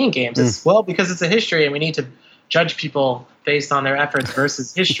 16 games? It's, well, because it's a history and we need to judge people based on their efforts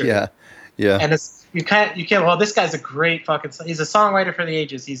versus history. Yeah. And it's, you can't, well, this guy's a great fucking, he's a songwriter for the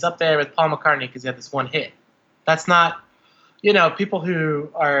ages. He's up there with Paul McCartney because he had this one hit. That's not, people who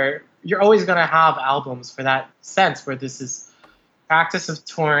are, you're always going to have albums for that sense where this is practice of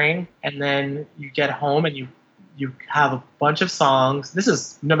touring and then you get home and you have a bunch of songs. This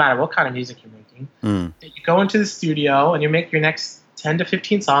is no matter what kind of music you're making. You go into the studio and you make your next 10 to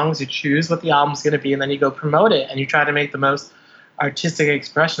 15 songs. You choose what the album's going to be, and then you go promote it, and you try to make the most artistic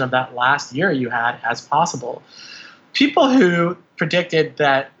expression of that last year you had as possible. People who predicted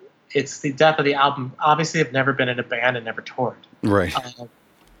that it's the death of the album obviously have never been in a band and never toured. Right.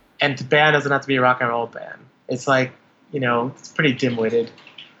 And the band doesn't have to be a rock and roll band. It's like, it's pretty dim-witted.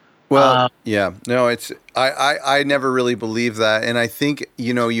 Well, yeah, no, it's I never really believe that, and I think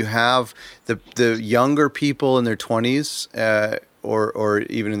you have the younger people in their 20s or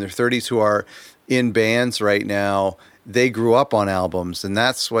even in their 30s who are in bands right now. They grew up on albums, and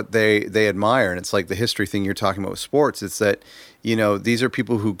that's what they admire. And it's like the history thing you're talking about with sports. It's that these are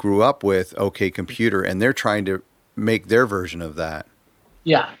people who grew up with OK Computer, and they're trying to make their version of that.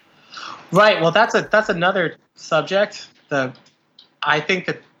 Yeah, right. Well, that's another subject. I think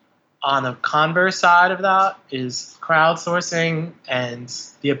that on the converse side of that is crowdsourcing and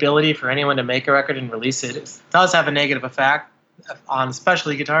the ability for anyone to make a record and release it. It does have a negative effect on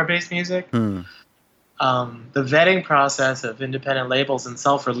especially guitar-based music. The vetting process of independent labels and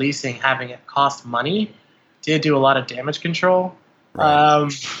self-releasing, having it cost money, did do a lot of damage control. Right.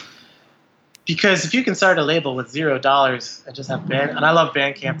 Because if you can start a label with $0 and just have and I love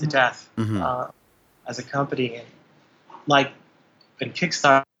Bandcamp to death as a company, and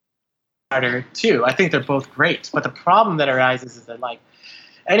Kickstarter too. I think they're both great, but the problem that arises is that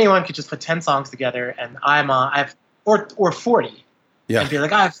anyone could just put 10 songs together, and or 40, and be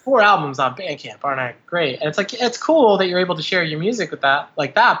like, I have 4 albums on Bandcamp, aren't I great? And it's like, it's cool that you're able to share your music with that,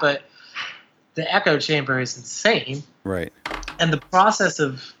 but the echo chamber is insane, right? And the process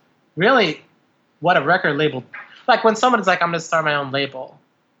of really what a record label, like when someone's like, I'm going to start my own label.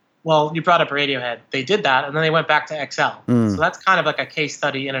 Well, you brought up Radiohead. They did that, and then they went back to XL. So that's kind of like a case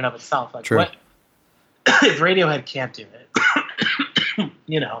study in and of itself. Like, what if Radiohead can't do it?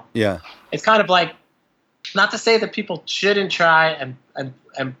 Yeah. It's kind of like, not to say that people shouldn't try, and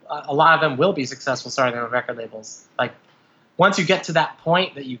a lot of them will be successful starting their own record labels. Like, once you get to that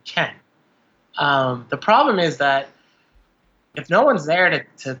point that you can. The problem is that if no one's there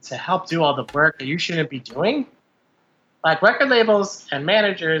to help do all the work that you shouldn't be doing, like record labels and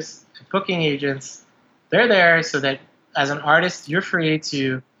managers and booking agents, they're there so that as an artist, you're free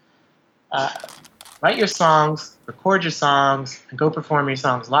to write your songs, record your songs, and go perform your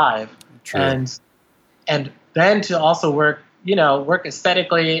songs live. True. And then to also work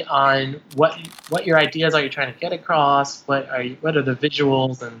aesthetically on what your ideas are you're trying to get across, what are the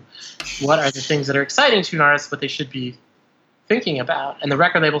visuals, and what are the things that are exciting to an artist, what they should be thinking about. And the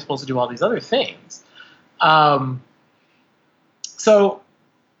record label's supposed to do all these other things. So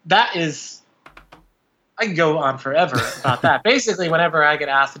that is, I can go on forever about that. Basically, whenever I get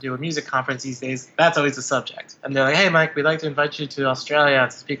asked to do a music conference these days, that's always the subject. And they're like, hey, Mike, we'd like to invite you to Australia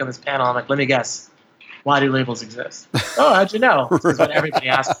to speak on this panel. I'm like, let me guess. Why do labels exist? Oh, how'd you know? That's what everybody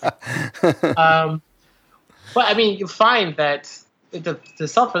asks me. But, I mean, you find that the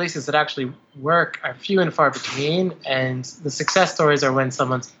self-releases that actually work are few and far between, and the success stories are when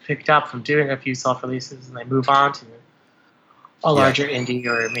someone's picked up from doing a few self-releases and they move on to a larger indie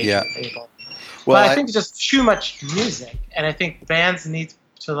or major label. Well, but I think it's just too much music, and I think bands need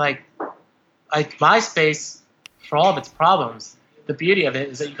to like MySpace, for all of its problems, the beauty of it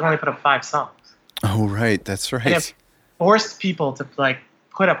is that you can only put up 5 songs. Oh, right, that's right. And it forced people to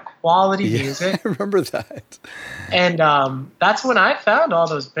put up quality music. I remember that. And that's when I found all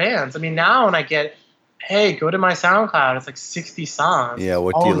those bands. I mean, now when I get, hey, go to my SoundCloud, it's like 60 songs. Yeah,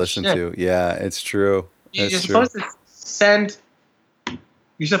 what do you listen to? Yeah, it's true. You're supposed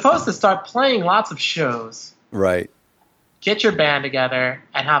to start playing lots of shows. Right. Get your band together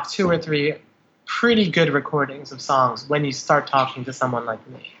and have 2 or 3 pretty good recordings of songs when you start talking to someone like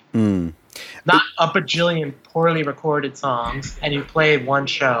me. not a bajillion poorly recorded songs, and you played one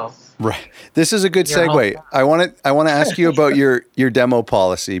show. Right. This is a good Your segue. I want to ask you about your demo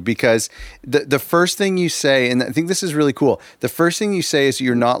policy, because the first thing you say, and I think this is really cool. The first thing you say is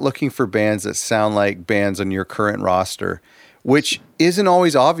you're not looking for bands that sound like bands on your current roster, which isn't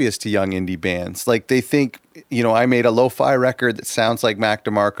always obvious to young indie bands. Like they think, I made a lo-fi record that sounds like Mac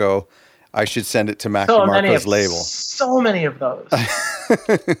DeMarco. I should send it to Mac DeMarco's label. So many of those.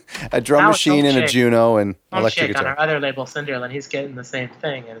 A drum machine and a Juno and electric guitar. On our other label, Cinderland, he's getting the same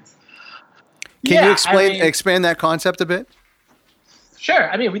thing, and it's. Can you expand that concept a bit?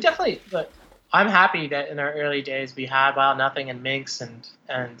 Sure. I mean, we definitely. Look, I'm happy that in our early days we had Wild Nothing and Minx and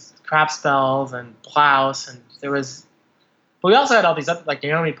Crap Spells and Blouse, and there was. But we also had all these other, like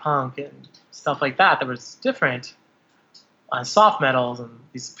Naomi Punk and stuff like that was different. Soft metals and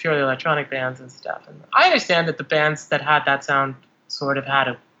these purely electronic bands and stuff. And I understand that the bands that had that sound sort of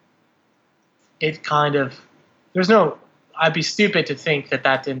had I'd be stupid to think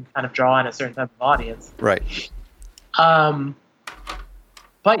that didn't kind of draw in a certain type of audience. Right. But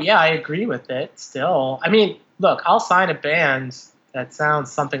yeah, I agree with it still. I mean, look, I'll sign a band that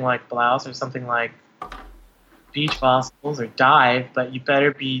sounds something like Blouse or something like Beach Fossils or Dive, but you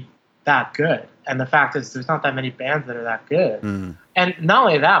better be that good. And the fact is there's not that many bands that are that good. Mm. And not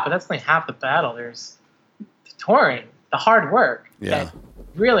only that, but that's only half the battle. There's the touring, the hard work that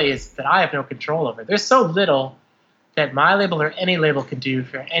really is that I have no control over. There's so little that my label or any label can do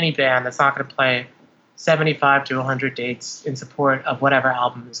for any band that's not going to play 75 to 100 dates in support of whatever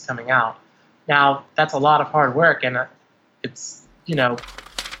album is coming out. Now, that's a lot of hard work, and it's,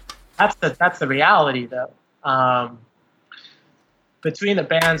 that's the reality, though. Between the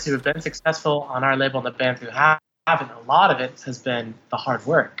bands who have been successful on our label and the bands who haven't, a lot of it has been the hard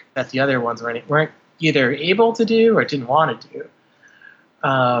work that the other ones weren't either able to do or didn't want to do.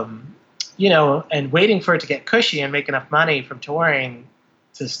 And waiting for it to get cushy and make enough money from touring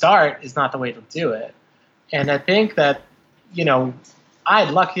to start is not the way to do it. And I think that, I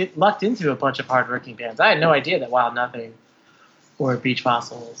had lucked into a bunch of hardworking bands. I had no idea that Wild Nothing or Beach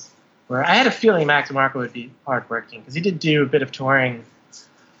Fossils. Where I had a feeling Mac DeMarco would be hardworking because he did do a bit of touring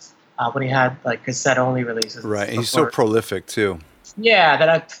when he had like cassette-only releases. Right, and he's so prolific too. Yeah, that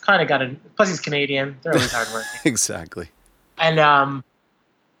I kind of got it. Plus, he's Canadian; they're always hardworking. Exactly. And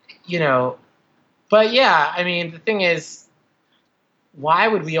but yeah, I mean, the thing is, why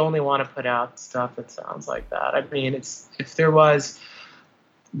would we only want to put out stuff that sounds like that? I mean, if there was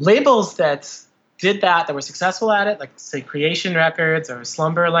labels that did that were successful at it, like say Creation Records or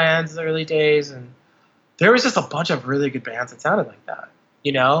Slumberland's early days, and there was just a bunch of really good bands that sounded like that.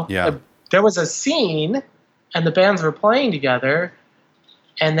 Yeah. There was a scene, and the bands were playing together,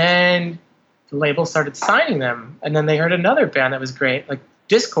 and then the label started signing them, and then they heard another band that was great, like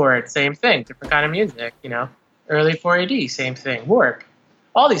Discord, same thing, different kind of music. Early 4AD, same thing, Warp,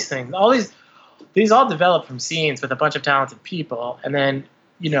 all these things, these all developed from scenes with a bunch of talented people, and then.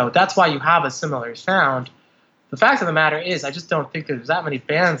 That's why you have a similar sound. The fact of the matter is, I just don't think there's that many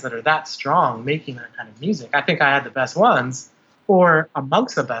bands that are that strong making that kind of music. I think I had the best ones, or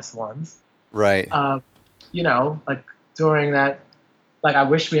amongst the best ones. Right. Like during that, like I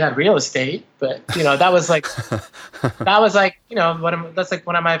wish we had Real Estate, but that was like, that's like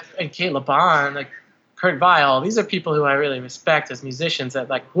one of my, and Kate LeBon, like Kurt Vile. These are people who I really respect as musicians that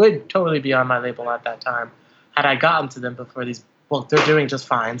like would totally be on my label at that time, had I gotten to them before these. Well, they're doing just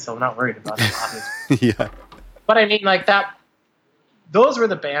fine, so I'm not worried about it, obviously. Yeah. But I mean, like that, those were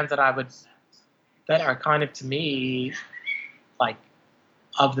the bands that are kind of to me, like,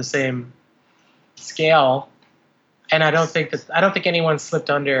 of the same scale. And I don't think anyone slipped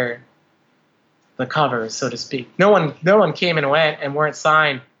under the covers, so to speak. No one came and went and weren't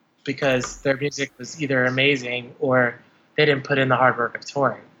signed because their music was either amazing or they didn't put in the hard work of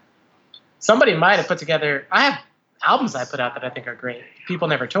touring. Somebody might have put together. I have albums I put out that I think are great. People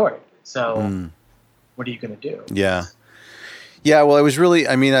never toured, so what are you going to do? Yeah. Well, I was really.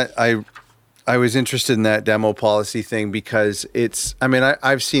 I mean, I was interested in that demo policy thing because it's. I mean,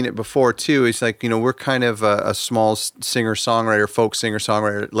 I've seen it before too. It's like we're kind of a small folk singer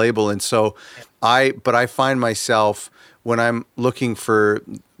songwriter label, and so I find myself when I'm looking for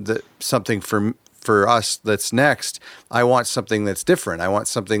something for us that's next, I want something that's different. I want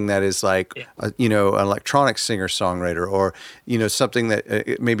something that is like, an electronic singer-songwriter or, something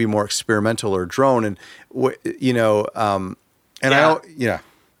that may be more experimental or drone. And,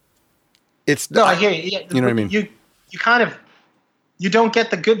 it's... No, I hear you. Yeah, you know what I mean? You don't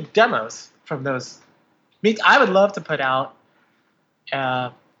get the good demos from those. I would love to put out,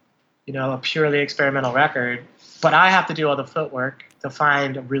 a purely experimental record, but I have to do all the footwork to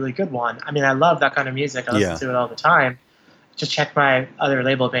find a really good one. I mean, I love that kind of music. I listen to it all the time. Just check my other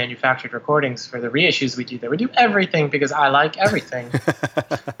label manufactured recordings for the reissues we do there. We do everything because I like everything.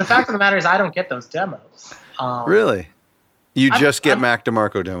 The fact of the matter is I don't get those demos. Really? You just get Mac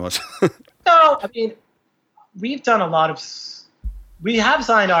DeMarco demos? No, I mean, we've done a lot of... We have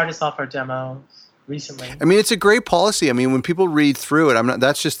signed artists off our demos recently. I mean, it's a great policy. I mean, when people read through it,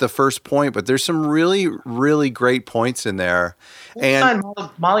 that's just the first point, but there's some really, really great points in there. We signed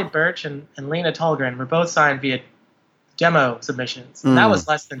Molly Birch and Lena Tolgren were both signed via demo submissions. That was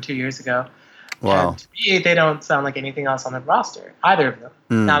less than 2 years ago. Wow. And to me, they don't sound like anything else on the roster, either of them.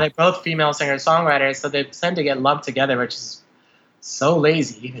 Now, they're both female singer-songwriters, so they tend to get lumped together, which is so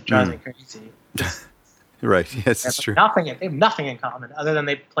lazy. It drives me crazy. Right. Yes, it's true. They have nothing in common other than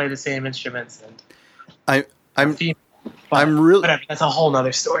they play the same instruments. And I'm really... Whatever, that's a whole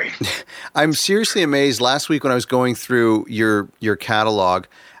nother story. I'm seriously amazed. Last week when I was going through your catalog,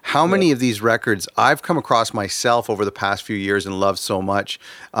 how many of these records I've come across myself over the past few years and loved so much.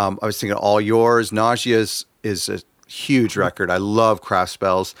 I was thinking All Yours, Nausea is a huge record. I love Craft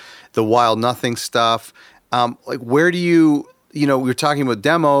Spells, the Wild Nothing stuff. Like, where do you we were talking about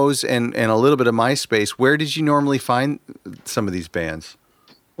demos and a little bit of MySpace. Where did you normally find some of these bands?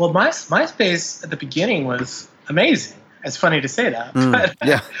 Well, MySpace at the beginning was amazing. It's funny to say that. But,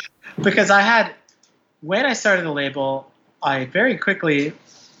 yeah. Because when I started the label, I very quickly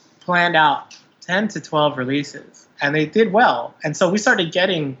planned out 10 to 12 releases, and they did well. And so we started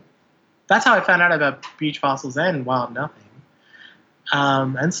getting, that's how I found out about Beach Fossils and Wild Nothing,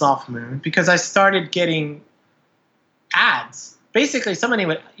 and Soft Moon, because I started getting ads. Basically, somebody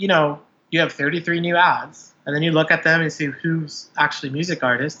would, you have 33 new ads, and then you look at them and see who's actually music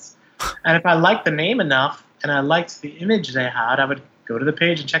artists. And if I liked the name enough and I liked the image they had, I would go to the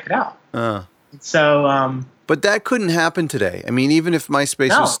page and check it out. So, but that couldn't happen today. I mean, even if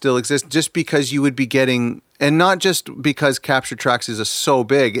MySpace was still exist, just because you would be getting, and not just because Capture Tracks is so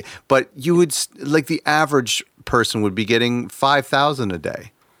big, but you would, like, the average person would be getting 5,000 a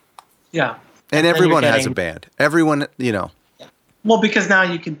day. Yeah. And everyone has a band. Everyone, Well, because now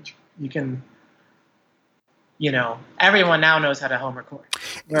you can, everyone now knows how to home record.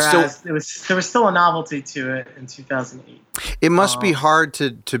 Whereas there was still a novelty to it in 2008. It must be hard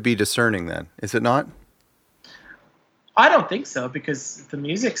to be discerning then, is it not? I don't think so, because the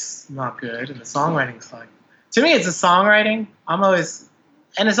music's not good and the songwriting's like, to me, it's the songwriting. I'm always,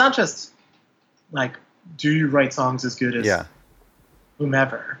 and it's not just like, do you write songs as good as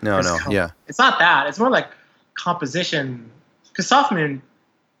whomever? No, It's not that. It's more like composition. Because Soft Moon,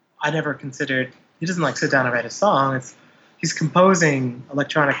 I never considered, he doesn't like sit down and write a song. He's composing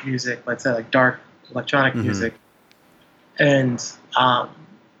electronic music, let's say like dark electronic music. And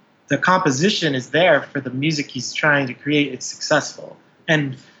the composition is there for the music he's trying to create. It's successful.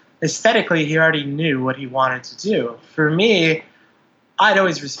 And aesthetically, he already knew what he wanted to do. For me, I'd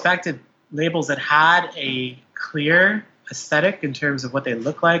always respected labels that had a clear aesthetic in terms of what they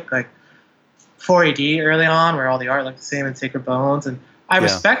look like 4AD early on, where all the art looked the same in Sacred Bones. And I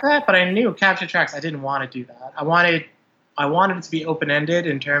respect that, but I knew Capture Tracks, I didn't want to do that. I wanted it to be open-ended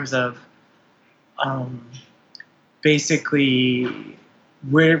in terms of basically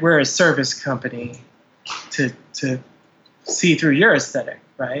we're a service company to see through your aesthetic,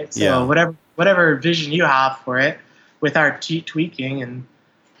 right? So whatever vision you have for it, with our tweaking and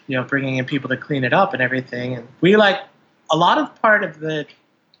bringing in people to clean it up and everything, and we like a lot of part of the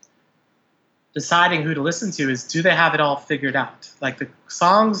deciding who to listen to is, do they have it all figured out? Like, the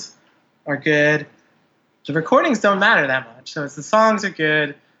songs are good, the recordings don't matter that much. So it's the songs are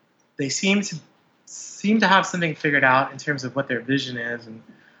good, they seem to have something figured out in terms of what their vision is, and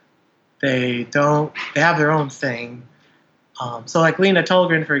they have their own thing. So like Lena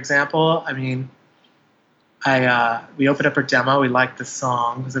Tolgren, for example, I mean, we opened up her demo, we liked the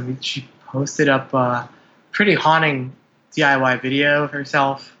songs, and she posted up a pretty haunting DIY video of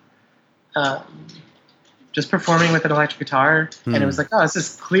herself just performing with an electric guitar, and it was like, oh, this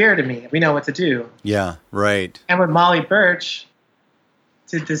is clear to me. We know what to do. Yeah, right. And with Molly Birch,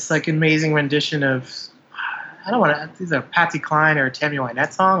 did this like amazing rendition of, these are Patsy Cline or a Tammy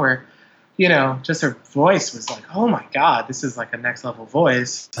Wynette song where, just her voice was like, oh my God, this is like a next level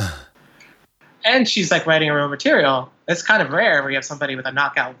voice. And she's like writing her own material. It's kind of rare where you have somebody with a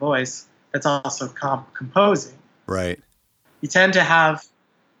knockout voice that's also composing. Right. You tend to have,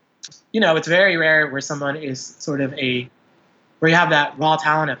 it's very rare where someone is sort of where you have that raw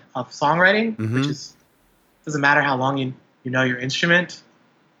talent of songwriting, which is, doesn't matter how long you know your instrument.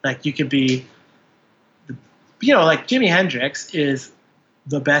 Like, you could be, like Jimi Hendrix is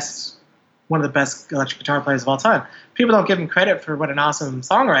the best one of the best electric guitar players of all time. People don't give him credit for what an awesome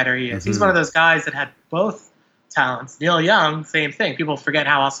songwriter he is. He's one of those guys that had both talents. Neil Young, same thing. People forget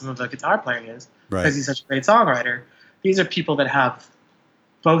how awesome of a guitar player he is because he's such a great songwriter. These are people that have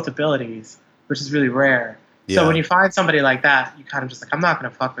both abilities, which is really rare. Yeah. So when you find somebody like that, you kind of just like, I'm not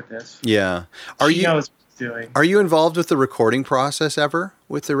going to fuck with this. Yeah. She knows what she's doing. Are you involved with the recording process ever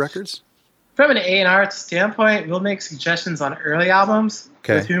with the records? From an A&R standpoint, we'll make suggestions on early albums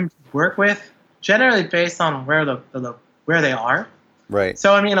with whom to work with, generally based on where they are. Right.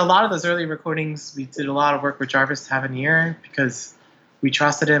 So, I mean, a lot of those early recordings, we did a lot of work with Jarvis Tavernier because we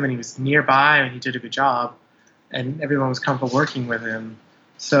trusted him and he was nearby and he did a good job and everyone was comfortable working with him.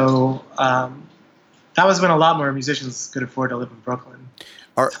 So that was when a lot more musicians could afford to live in Brooklyn.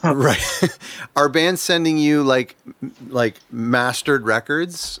 Right. Are bands sending you like mastered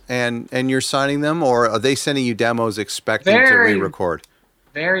records and you're signing them, or are they sending you demos expecting to re-record?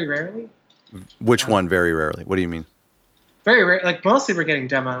 Very rarely. Which one? Very rarely. What do you mean? Very rare. Like mostly we're getting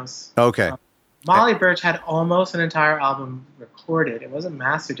demos. Okay. Molly Birch had almost an entire album recorded. It wasn't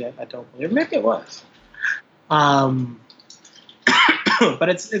mastered yet, I don't believe. Maybe it was. But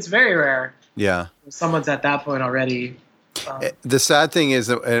it's very rare. Yeah. Someone's at that point already. The sad thing is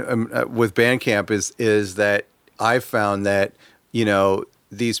with Bandcamp is that I've found that, you know,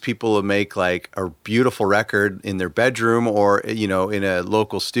 these people will make like a beautiful record in their bedroom or, you know, in a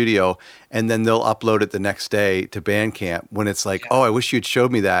local studio, and then they'll upload it the next day to Bandcamp when it's like, oh, I wish you'd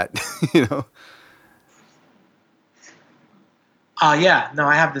showed me that, you know? Yeah, no,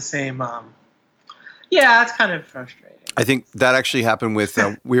 I have the same. Yeah, it's kind of frustrating. I think that actually happened with,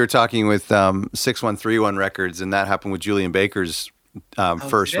 we were talking with 6131 Records, and that happened with Julian Baker's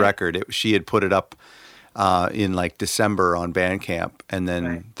first record. She had put it up in like December on Bandcamp, and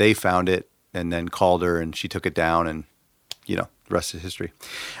then they found it and then called her and she took it down, and, you know, the rest is history.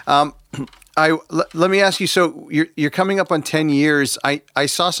 Let me ask you, so you're coming up on 10 years. I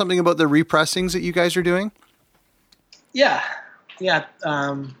saw something about the repressings that you guys are doing. Yeah.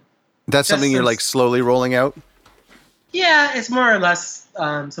 That's something you're like slowly rolling out? Yeah, it's more or less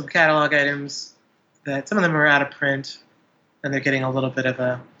some catalog items that some of them are out of print, and they're getting a little bit of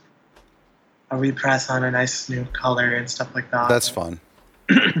a repress on a nice new color and stuff like that. That's fun.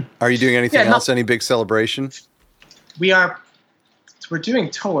 Are you doing anything else? Any big celebration? We're doing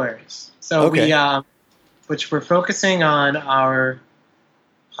tours. So which we're focusing on our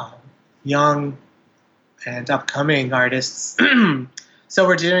young and upcoming artists. So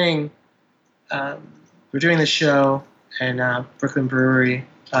we're doing the show, and Brooklyn Brewery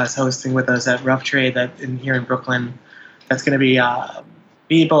is hosting with us at Rough Trade here in Brooklyn. That's going to be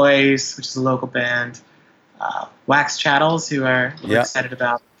B-Boys, which is a local band, Wax Chattels, who we're excited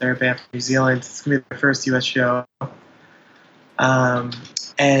about. They're a band from New Zealand. It's going to be their first U.S. show.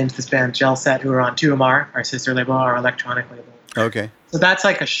 And this band Gel Set, who are on 2MR, our sister label, our electronic label. Okay. So that's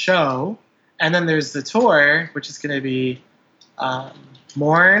like a show. And then there's the tour, which is going to be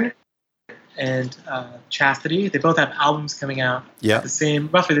Morn and Chastity. They both have albums coming out at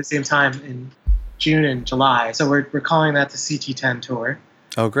roughly the same time in June and July. So we're calling that the CT10 tour.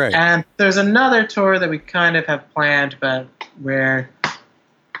 Oh, great. And there's another tour that we kind of have planned, but where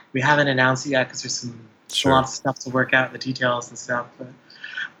we haven't announced it yet because there's a lot of stuff to work out, the details and stuff. But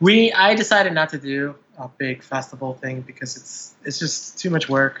I decided not to do a big festival thing because it's just too much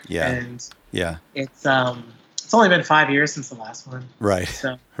work. Yeah. And it's only been 5 years since the last one. Right.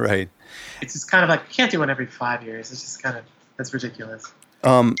 So right. It's just kind of like, you can't do one every 5 years. It's just kind of, that's ridiculous.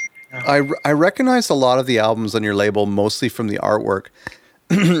 I recognized a lot of the albums on your label, mostly from the artwork.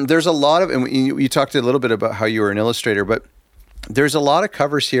 There's a lot of, and you talked a little bit about how you were an illustrator, but there's a lot of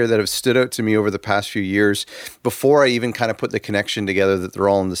covers here that have stood out to me over the past few years before I even kind of put the connection together that they're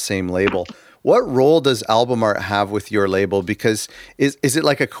all on the same label. What role does album art have with your label? Because is it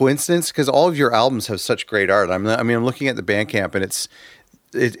like a coincidence? Because all of your albums have such great art. I'm looking at the Bandcamp, and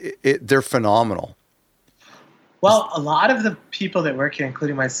they're phenomenal. Well, a lot of the people that work here,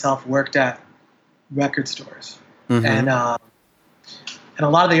 including myself, worked at record stores. Mm-hmm. And a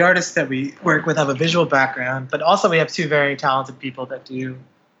lot of the artists that we work with have a visual background, but also we have two very talented people that do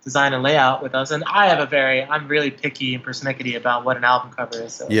design and layout with us. And I'm really picky and persnickety about what an album cover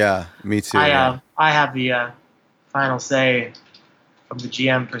is. So yeah, me too. I have the final say from the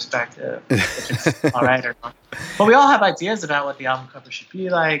GM perspective, if it's all right or not. But we all have ideas about what the album cover should be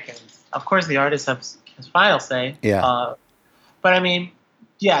like, and of course the artist has final say. Yeah. But I mean,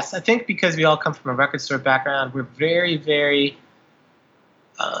 yes, I think because we all come from a record store background, we're very, very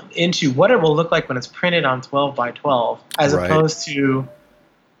into what it will look like when it's printed on 12 by 12, as opposed to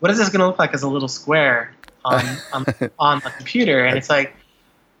what is this going to look like as a little square on a computer. And it's like,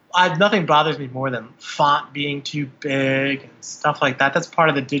 nothing bothers me more than font being too big and stuff like that. That's part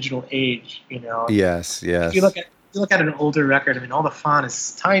of the digital age, you know. Yes. If you look at an older record, I mean, all the font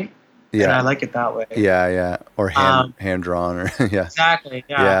is tiny. Yeah, and I like it that way. Yeah. Or hand drawn, or yeah. Exactly.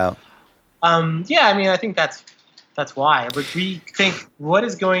 Yeah. Yeah. I mean, I think that's why. But we think what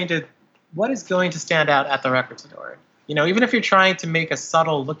is going to stand out at the record store. You know, even if you're trying to make a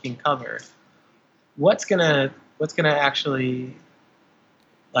subtle looking cover, what's gonna actually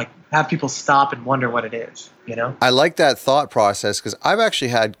like have people stop and wonder what it is, you know? I like that thought process because I've actually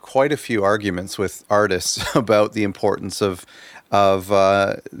had quite a few arguments with artists about the importance of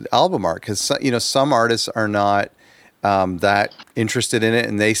album art, because you know, some artists are not that interested in it,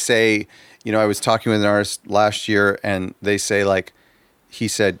 and they say, you know, I was talking with an artist last year, and they say, like, he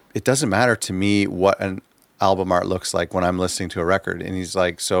said, it doesn't matter to me what an album art looks like when I'm listening to a record, and he's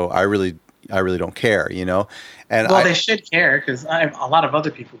like, so I really don't care, you know. And they should care, because a lot of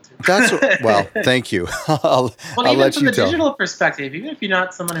other people do. Well, thank you. I'll even let from you the tell. Digital perspective, even if you're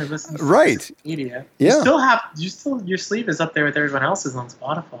not someone who listens to right media, yeah, you still your sleeve is up there with everyone else's on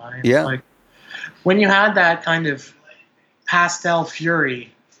Spotify. Yeah, like when you had that kind of pastel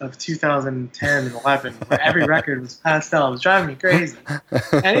fury of 2010 and 11, where every record was pastel, it was driving me crazy.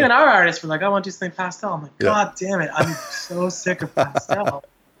 And even our artists were like, I want to do something pastel. I'm like, God damn it, I'm so sick of pastel.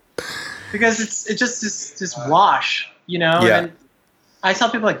 Because it's just this wash, you know? Yeah. And I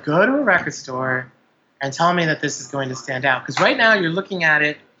tell people, like, go to a record store and tell me that this is going to stand out. Because right now you're looking at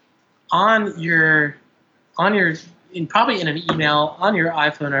it probably in an email, on your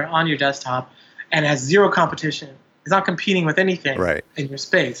iPhone or on your desktop, and has zero competition. It's not competing with anything in your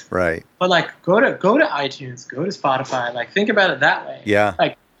space. Right. But like, go to iTunes, go to Spotify. Like, think about it that way. Yeah.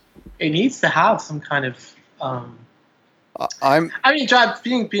 Like, it needs to have some kind of.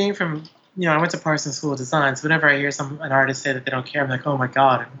 Being from, you know, I went to Parsons School of Design, so whenever I hear an artist say that they don't care, I'm like, oh my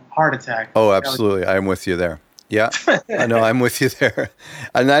God, heart attack. Oh, absolutely. I'm with you there. Yeah, I know, I'm with you there.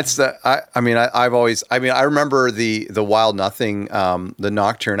 And that's I remember the Wild Nothing, the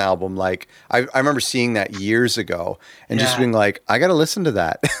Nocturne album. Like, I remember seeing that years ago and just being like, I got to listen to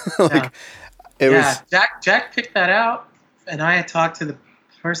that. Jack picked that out, and I had talked to the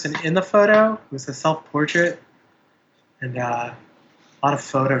person in the photo. It was a self-portrait, and a lot of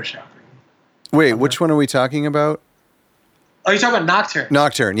photoshopping. Wait, which one are we talking about? Oh, you're talking about Nocturne.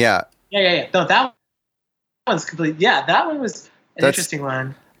 Nocturne, yeah. Yeah. No, that one's complete. Yeah, that one was an interesting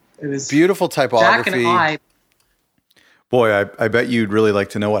one. It was beautiful typography. Jack and I. Boy, I bet you'd really like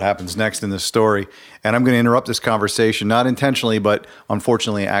to know what happens next in this story. And I'm going to interrupt this conversation, not intentionally, but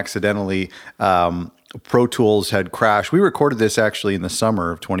unfortunately, accidentally. Pro Tools had crashed. We recorded this actually in the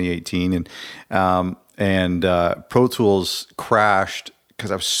summer of 2018, and Pro Tools crashed because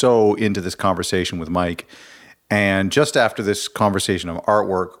I was so into this conversation with Mike. And just after this conversation of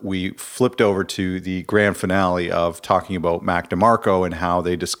artwork, we flipped over to the grand finale of talking about Mac DeMarco and how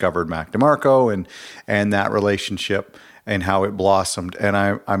they discovered Mac DeMarco and that relationship and how it blossomed. And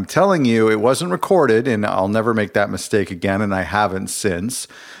I'm telling you, it wasn't recorded, and I'll never make that mistake again, and I haven't since.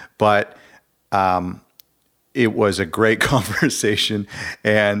 But it was a great conversation,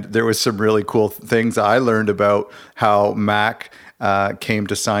 and there was some really cool things I learned about how Mac came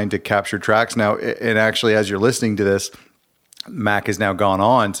to sign to Captured Tracks. Now, and actually, as you're listening to this, Mac has now gone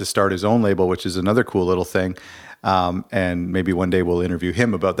on to start his own label, which is another cool little thing. And maybe one day we'll interview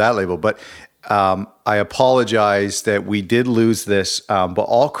him about that label. But I apologize that we did lose this, but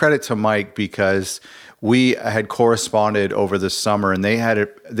all credit to Mike, because we had corresponded over the summer, and they've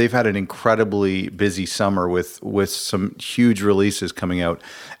had an incredibly busy summer with some huge releases coming out,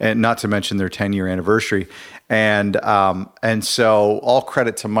 and not to mention their 10-year anniversary. And so all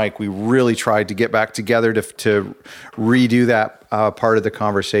credit to Mike. We really tried to get back together to redo that part of the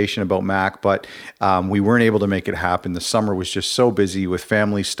conversation about Mac, but we weren't able to make it happen. The summer was just so busy with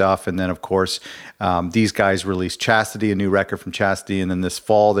family stuff. And then, of course, these guys released Chastity, a new record from Chastity. And then this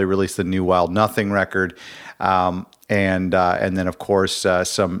fall, they released the new Wild Nothing record. And then, of course,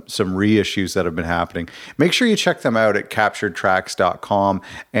 some reissues that have been happening. Make sure you check them out at capturedtracks.com.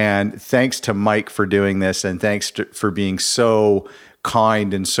 And thanks to Mike for doing this, and thanks for being so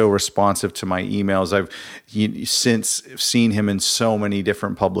kind and so responsive to my emails. I've since seen him in so many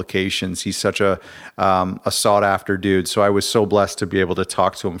different publications. He's such a sought after dude. So I was so blessed to be able to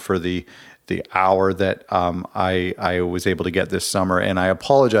talk to him for the hour that I was able to get this summer. And I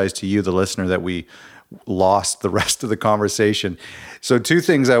apologize to you, the listener, that we lost the rest of the conversation. So 2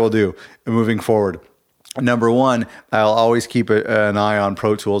 things I will do moving forward. Number 1, I'll always keep an eye on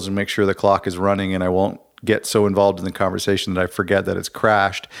Pro Tools and make sure the clock is running, and I won't get so involved in the conversation that I forget that it's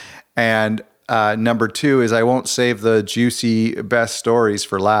crashed. And Number two is I won't save the juicy best stories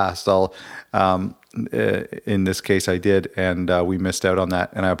for last. I'll, in this case, I did, and we missed out on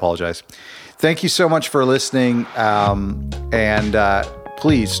that, and I apologize. Thank you so much for listening, and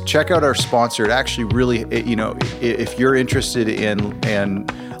please check out our sponsor. It actually really, if you're interested in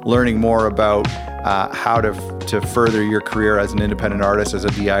learning more about how to further your career as an independent artist, as a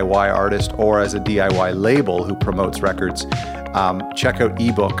DIY artist, or as a DIY label who promotes records, check out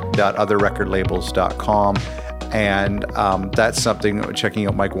ebook.otherrecordlabels.com. And that's something, checking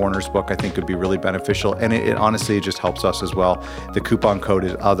out Mike Warner's book, I think would be really beneficial. And it honestly just helps us as well. The coupon code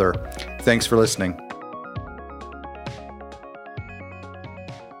is OTHER. Thanks for listening.